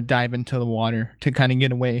Sora dive into the water to kind of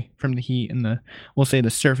get away from the heat, and we'll say the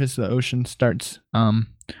surface of the ocean starts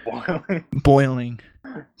boiling.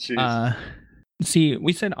 Jeez. See,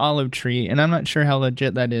 we said olive tree, and I'm not sure how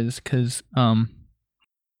legit that is, because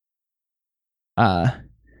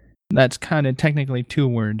that's kind of technically 2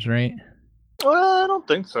 words, right? Well, I don't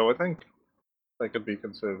think so. I think that could be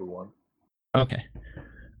considered one. Okay.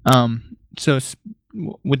 So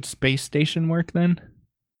would space station work then?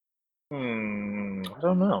 I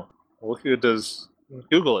don't know. Look, it does.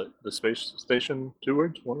 Google it. The space station, 2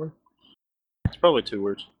 words, 1 word. It's probably 2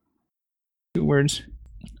 words. 2 words.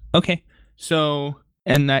 Okay. So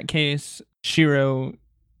in that case, Shiro,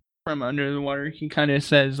 from under the water, he kind of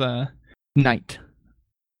says night,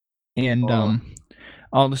 and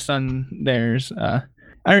all of a sudden there's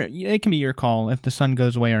it can be your call if the sun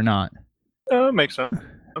goes away or not. Makes sense.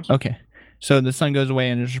 Okay, so the sun goes away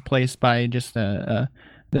and is replaced by just a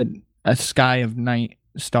sky of night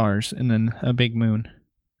stars and then a big moon.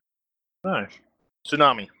 Nice.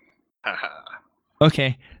 Tsunami.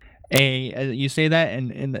 Okay. You say that,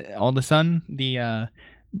 and all of a sudden,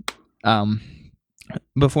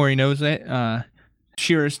 before he knows it,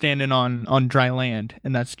 Shiro's standing on dry land,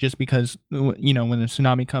 and that's just because when the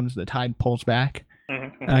tsunami comes, the tide pulls back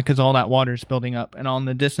because all that water is building up, and on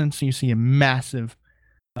the distance you see a massive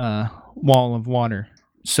wall of water.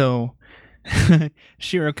 So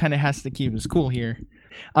Shiro kind of has to keep his cool here.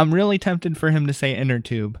 I'm really tempted for him to say inner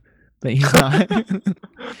tube, but he's not.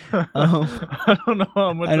 I don't know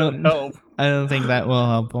how much that'll help. I don't think that will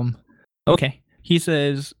help him. Okay. He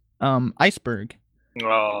says iceberg.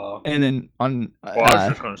 And then on I was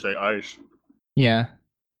just gonna say ice. Yeah.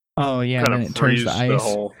 Oh yeah, kind then it turns to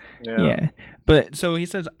ice. Yeah. But so he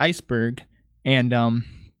says iceberg, and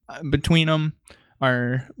between them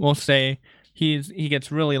are, we'll say, he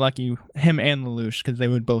gets really lucky, him and Lelouch, because they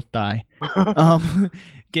would both die.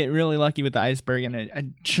 Get really lucky with the iceberg, and a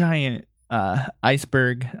giant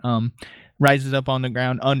iceberg rises up on the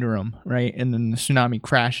ground under him, right? And then the tsunami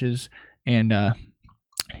crashes and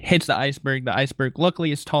hits the iceberg. The iceberg,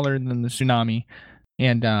 luckily, is taller than the tsunami,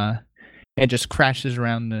 and it just crashes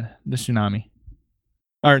around the tsunami.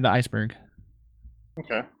 Or the iceberg.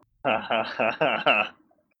 Okay.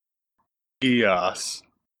 Deus.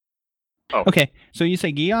 Oh. Okay, so you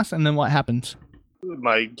say Deus, and then what happens?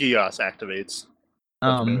 My Deus activates.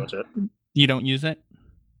 That's pretty much it. You don't use it?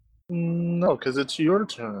 No, because it's your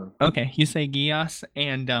turn. Okay, you say Deus,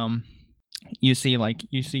 and you see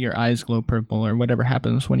your eyes glow purple, or whatever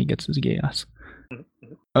happens when he gets his Deus.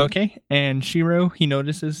 Okay, and Shiro, he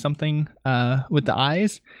notices something with the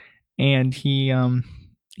eyes, and he's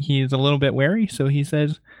a little bit wary, so he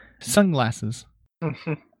says sunglasses.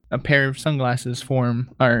 A pair of sunglasses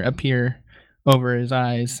appear over his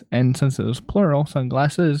eyes, and since it was plural,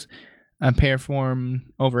 sunglasses, a pair form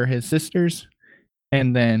over his sisters,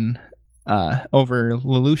 and then over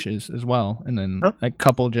Lelouch's as well, and then a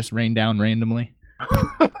couple just rain down randomly.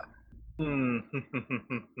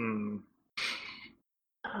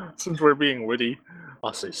 Since we're being witty,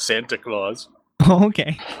 I'll say Santa Claus.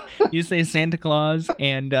 Okay, you say Santa Claus,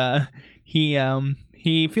 and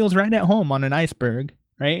he feels right at home on an iceberg,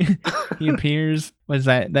 right? He appears. Was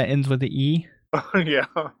that ends with the E? Yeah.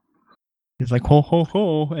 He's like ho ho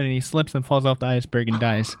ho, and he slips and falls off the iceberg and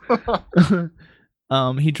dies.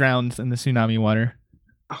 He drowns in the tsunami water.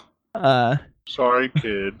 Sorry,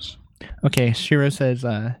 kids. Okay, Shiro says,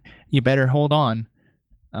 "You better hold on."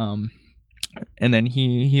 And then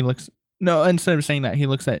he looks. No, instead of saying that, he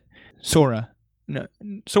looks at Sora. No,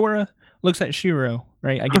 Sora, looks at Shiro,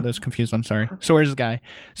 right? I get those confused. I'm sorry. Sora's the guy.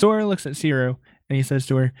 Sora looks at Shiro and he says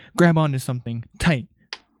to her, "Grab onto something tight."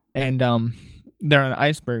 And they're on an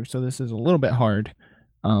iceberg, so this is a little bit hard.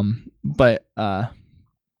 But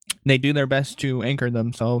they do their best to anchor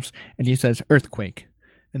themselves, and he says earthquake,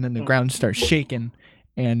 and then the ground starts shaking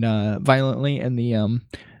and violently, and the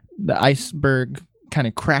iceberg kind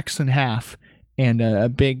of cracks in half, and a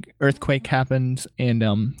big earthquake happens, and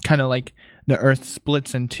kind of like the earth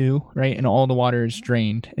splits in two, right, and all the water is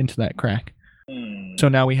drained into that crack. So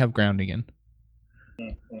now we have ground again.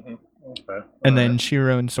 Mm-hmm. Okay. And then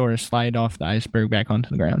Shiro and Sora slide off the iceberg back onto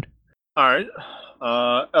the ground. All right.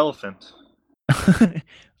 Elephant.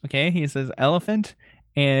 Okay, he says elephant,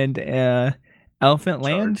 and elephant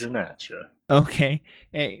lands. Charging at you. Okay,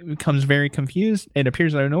 it becomes very confused. It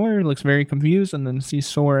appears out of nowhere, looks very confused, and then sees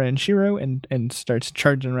Sora and Shiro and starts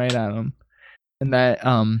charging right at him. And that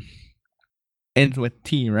ends with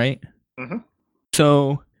T, right? Mm-hmm.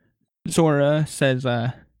 So Sora says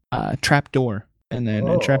trap door. And then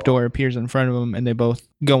a trapdoor appears in front of them, and they both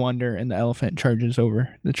go under, and the elephant charges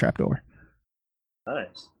over the trapdoor.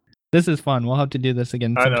 Nice. This is fun. We'll have to do this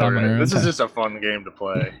again sometime. I know, right? This is just a fun game to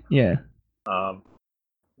play. Yeah.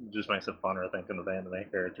 Just makes it funner thinking of anime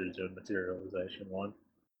characters doing materialization one.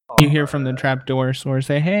 You hear from the trapdoor, Sora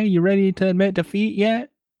say, "Hey, you ready to admit defeat yet?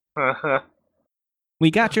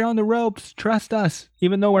 We got you on the ropes. Trust us,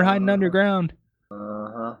 even though we're hiding underground."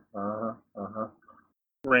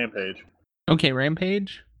 Rampage. Okay,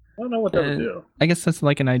 rampage. I don't know what that would do. I guess that's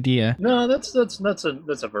like an idea. No, that's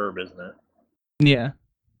a verb, isn't it? Yeah.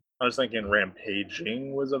 I was thinking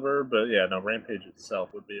rampaging was a verb, but yeah, no, rampage itself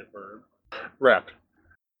would be a verb. Rap.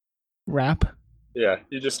 Rap? Yeah,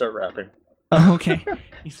 you just start rapping. Oh, okay.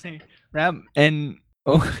 You say rap, and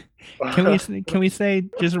can we say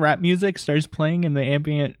just rap music starts playing in the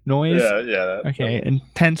ambient noise? Yeah. Okay,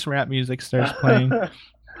 intense rap music starts playing.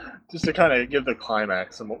 Just to kind of give the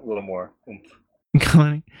climax a little more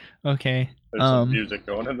oomph. Okay. There's some music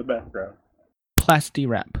going in the background. Plasti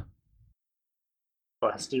rap.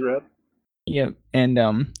 Plasti rap? Yep, and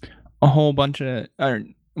a whole bunch of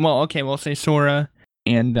we'll say Sora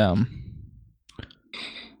and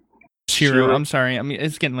Shiro. I'm sorry. I mean,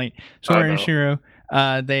 it's getting late. Sora and Shiro,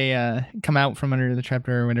 they come out from under the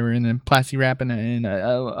trapdoor or whatever, and then Plasti rap and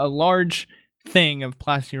a large thing of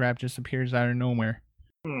Plasti rap just appears out of nowhere.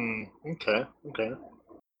 Okay.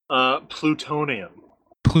 Plutonium.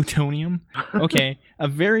 Plutonium? Okay.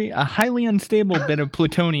 a highly unstable bit of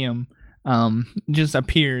plutonium just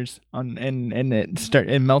appears on and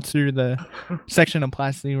it melts through the section of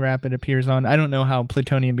plastic wrap it appears on. I don't know how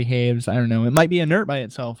plutonium behaves. I don't know. It might be inert by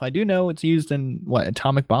itself. I do know it's used in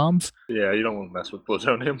atomic bombs? Yeah, you don't want to mess with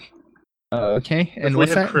plutonium. Okay. And if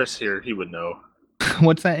what's we had that? Chris here, he would know.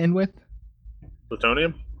 What's that end with?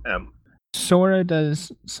 Plutonium? M. Sora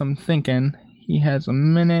does some thinking. He has a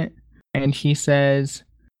minute, and he says,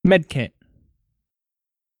 medkit.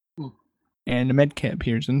 And a medkit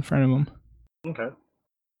appears in front of him. Okay.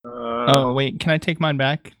 Oh, wait, can I take mine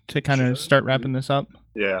back to kind of start wrapping this up?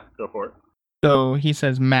 Yeah, go for it. So he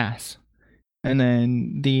says mass. And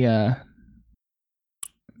then the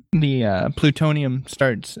plutonium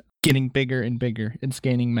starts getting bigger and bigger. It's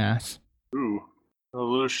gaining mass. Ooh.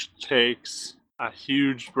 Lelouch takes a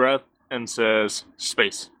huge breath and says,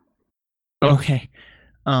 space. Okay.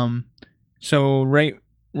 So right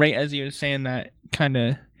as he was saying that,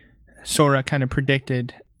 Sora kind of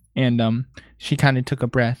predicted, and she kind of took a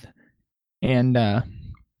breath, and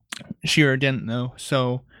Shiro didn't know.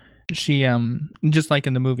 So she just like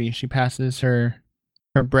in the movie, she passes her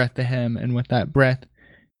breath to him, and with that breath,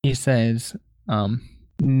 he says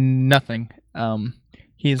nothing.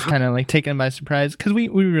 He's kind of like taken by surprise because we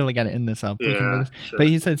really got to end this up. Yeah, sure. But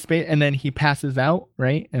he said space, and then he passes out,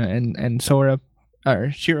 right? And Shiro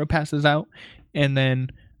passes out, and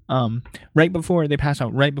then right before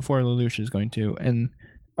Lelouch is going to,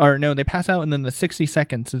 they pass out, and then the 60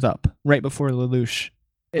 seconds is up right before Lelouch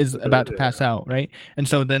is about to pass out, right? And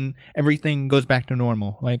so then everything goes back to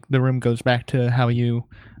normal, like the room goes back to how you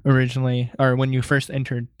originally, or when you first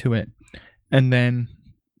entered to it, and then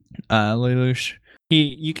Lelouch.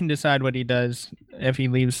 You can decide what he does, if he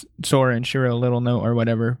leaves Sora and Shiro a little note or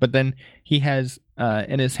whatever, but then he has,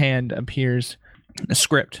 in his hand appears a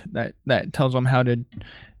script that tells him how to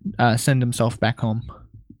send himself back home.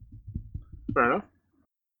 Fair enough.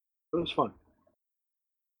 It was fun.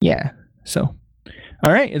 Yeah, so.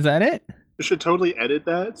 Alright, is that it? We should totally edit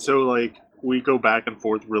that, so we go back and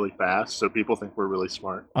forth really fast, so people think we're really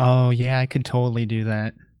smart. Oh, yeah, I could totally do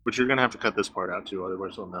that. But you're going to have to cut this part out too,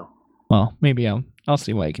 otherwise we'll know. Well, maybe I'll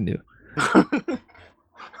see what I can do.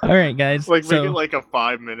 All right, guys. Like make it So like a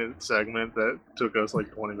 5-minute segment that took us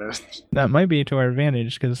like 20 minutes. that might be to our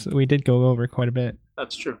advantage because we did go over quite a bit.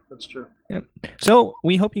 That's true. That's true. Yep. So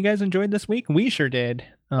we hope you guys enjoyed this week. We sure did.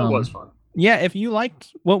 It was fun. Yeah, if you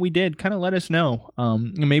liked what we did, kind of let us know.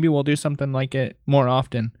 Maybe we'll do something like it more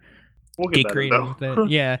often. We'll get creative with it.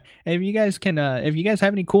 Yeah. If you guys can, if you guys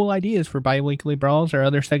have any cool ideas for bi-weekly brawls or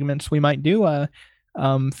other segments we might do,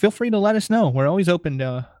 feel free to let us know. We're always open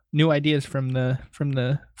to new ideas from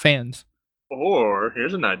the fans. Or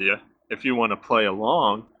here's an idea: if you want to play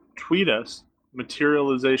along, tweet us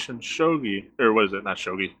materialization shogi, or what is it? Not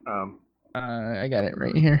shogi. I got it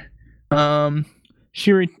right here.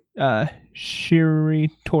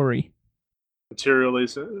 Shiritori.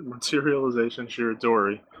 Materialization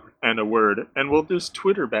Shiridori, and a word, and we'll just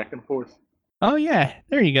Twitter back and forth. Oh yeah,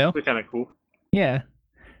 there you go. It'd be kind of cool. Yeah.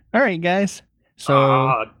 All right, guys.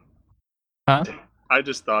 So, huh? I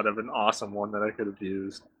just thought of an awesome one that I could have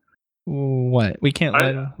used. What? We can't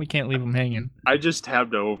leave them hanging. I just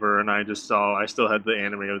tabbed over and I just saw I still had the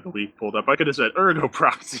anime of the week pulled up. I could have said Ergo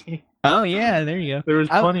Proxy. Oh yeah, there you go. There was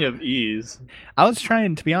plenty of ease.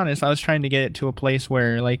 To be honest, I was trying to get it to a place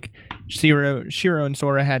where like Shiro and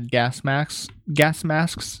Sora had gas masks.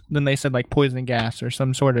 Then they said like poison gas or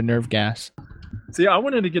some sort of nerve gas. See, I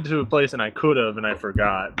wanted to get to a place and I could have and I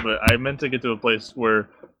forgot, but I meant to get to a place where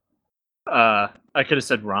I could have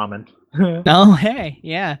said ramen. Oh hey,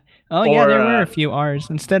 yeah. Oh yeah, there were a few R's.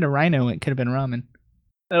 Instead of rhino, it could have been ramen.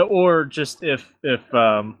 Or just if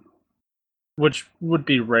which would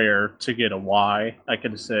be rare to get a Y, I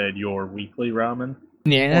could have said Your Weekly Ramen.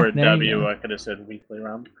 Yeah. Or a W, I could have said Weekly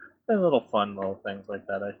Ramen. Little fun little things like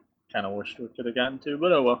that I kind of wished we could have gotten to,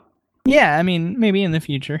 but oh well. Yeah, I mean, maybe in the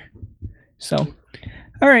future. So,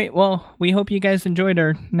 all right, well, we hope you guys enjoyed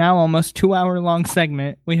our now almost 2-hour-long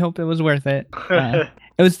segment. We hope it was worth it.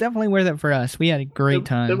 It was definitely worth it for us. We had a great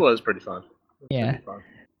time. It was pretty fun. Yeah.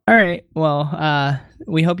 All right, well,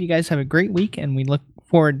 we hope you guys have a great week, and we look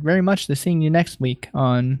forward very much to seeing you next week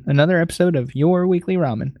on another episode of Your Weekly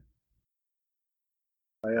Ramen.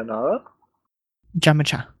 Sayonara.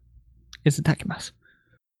 Jamacha. Izutakimasu.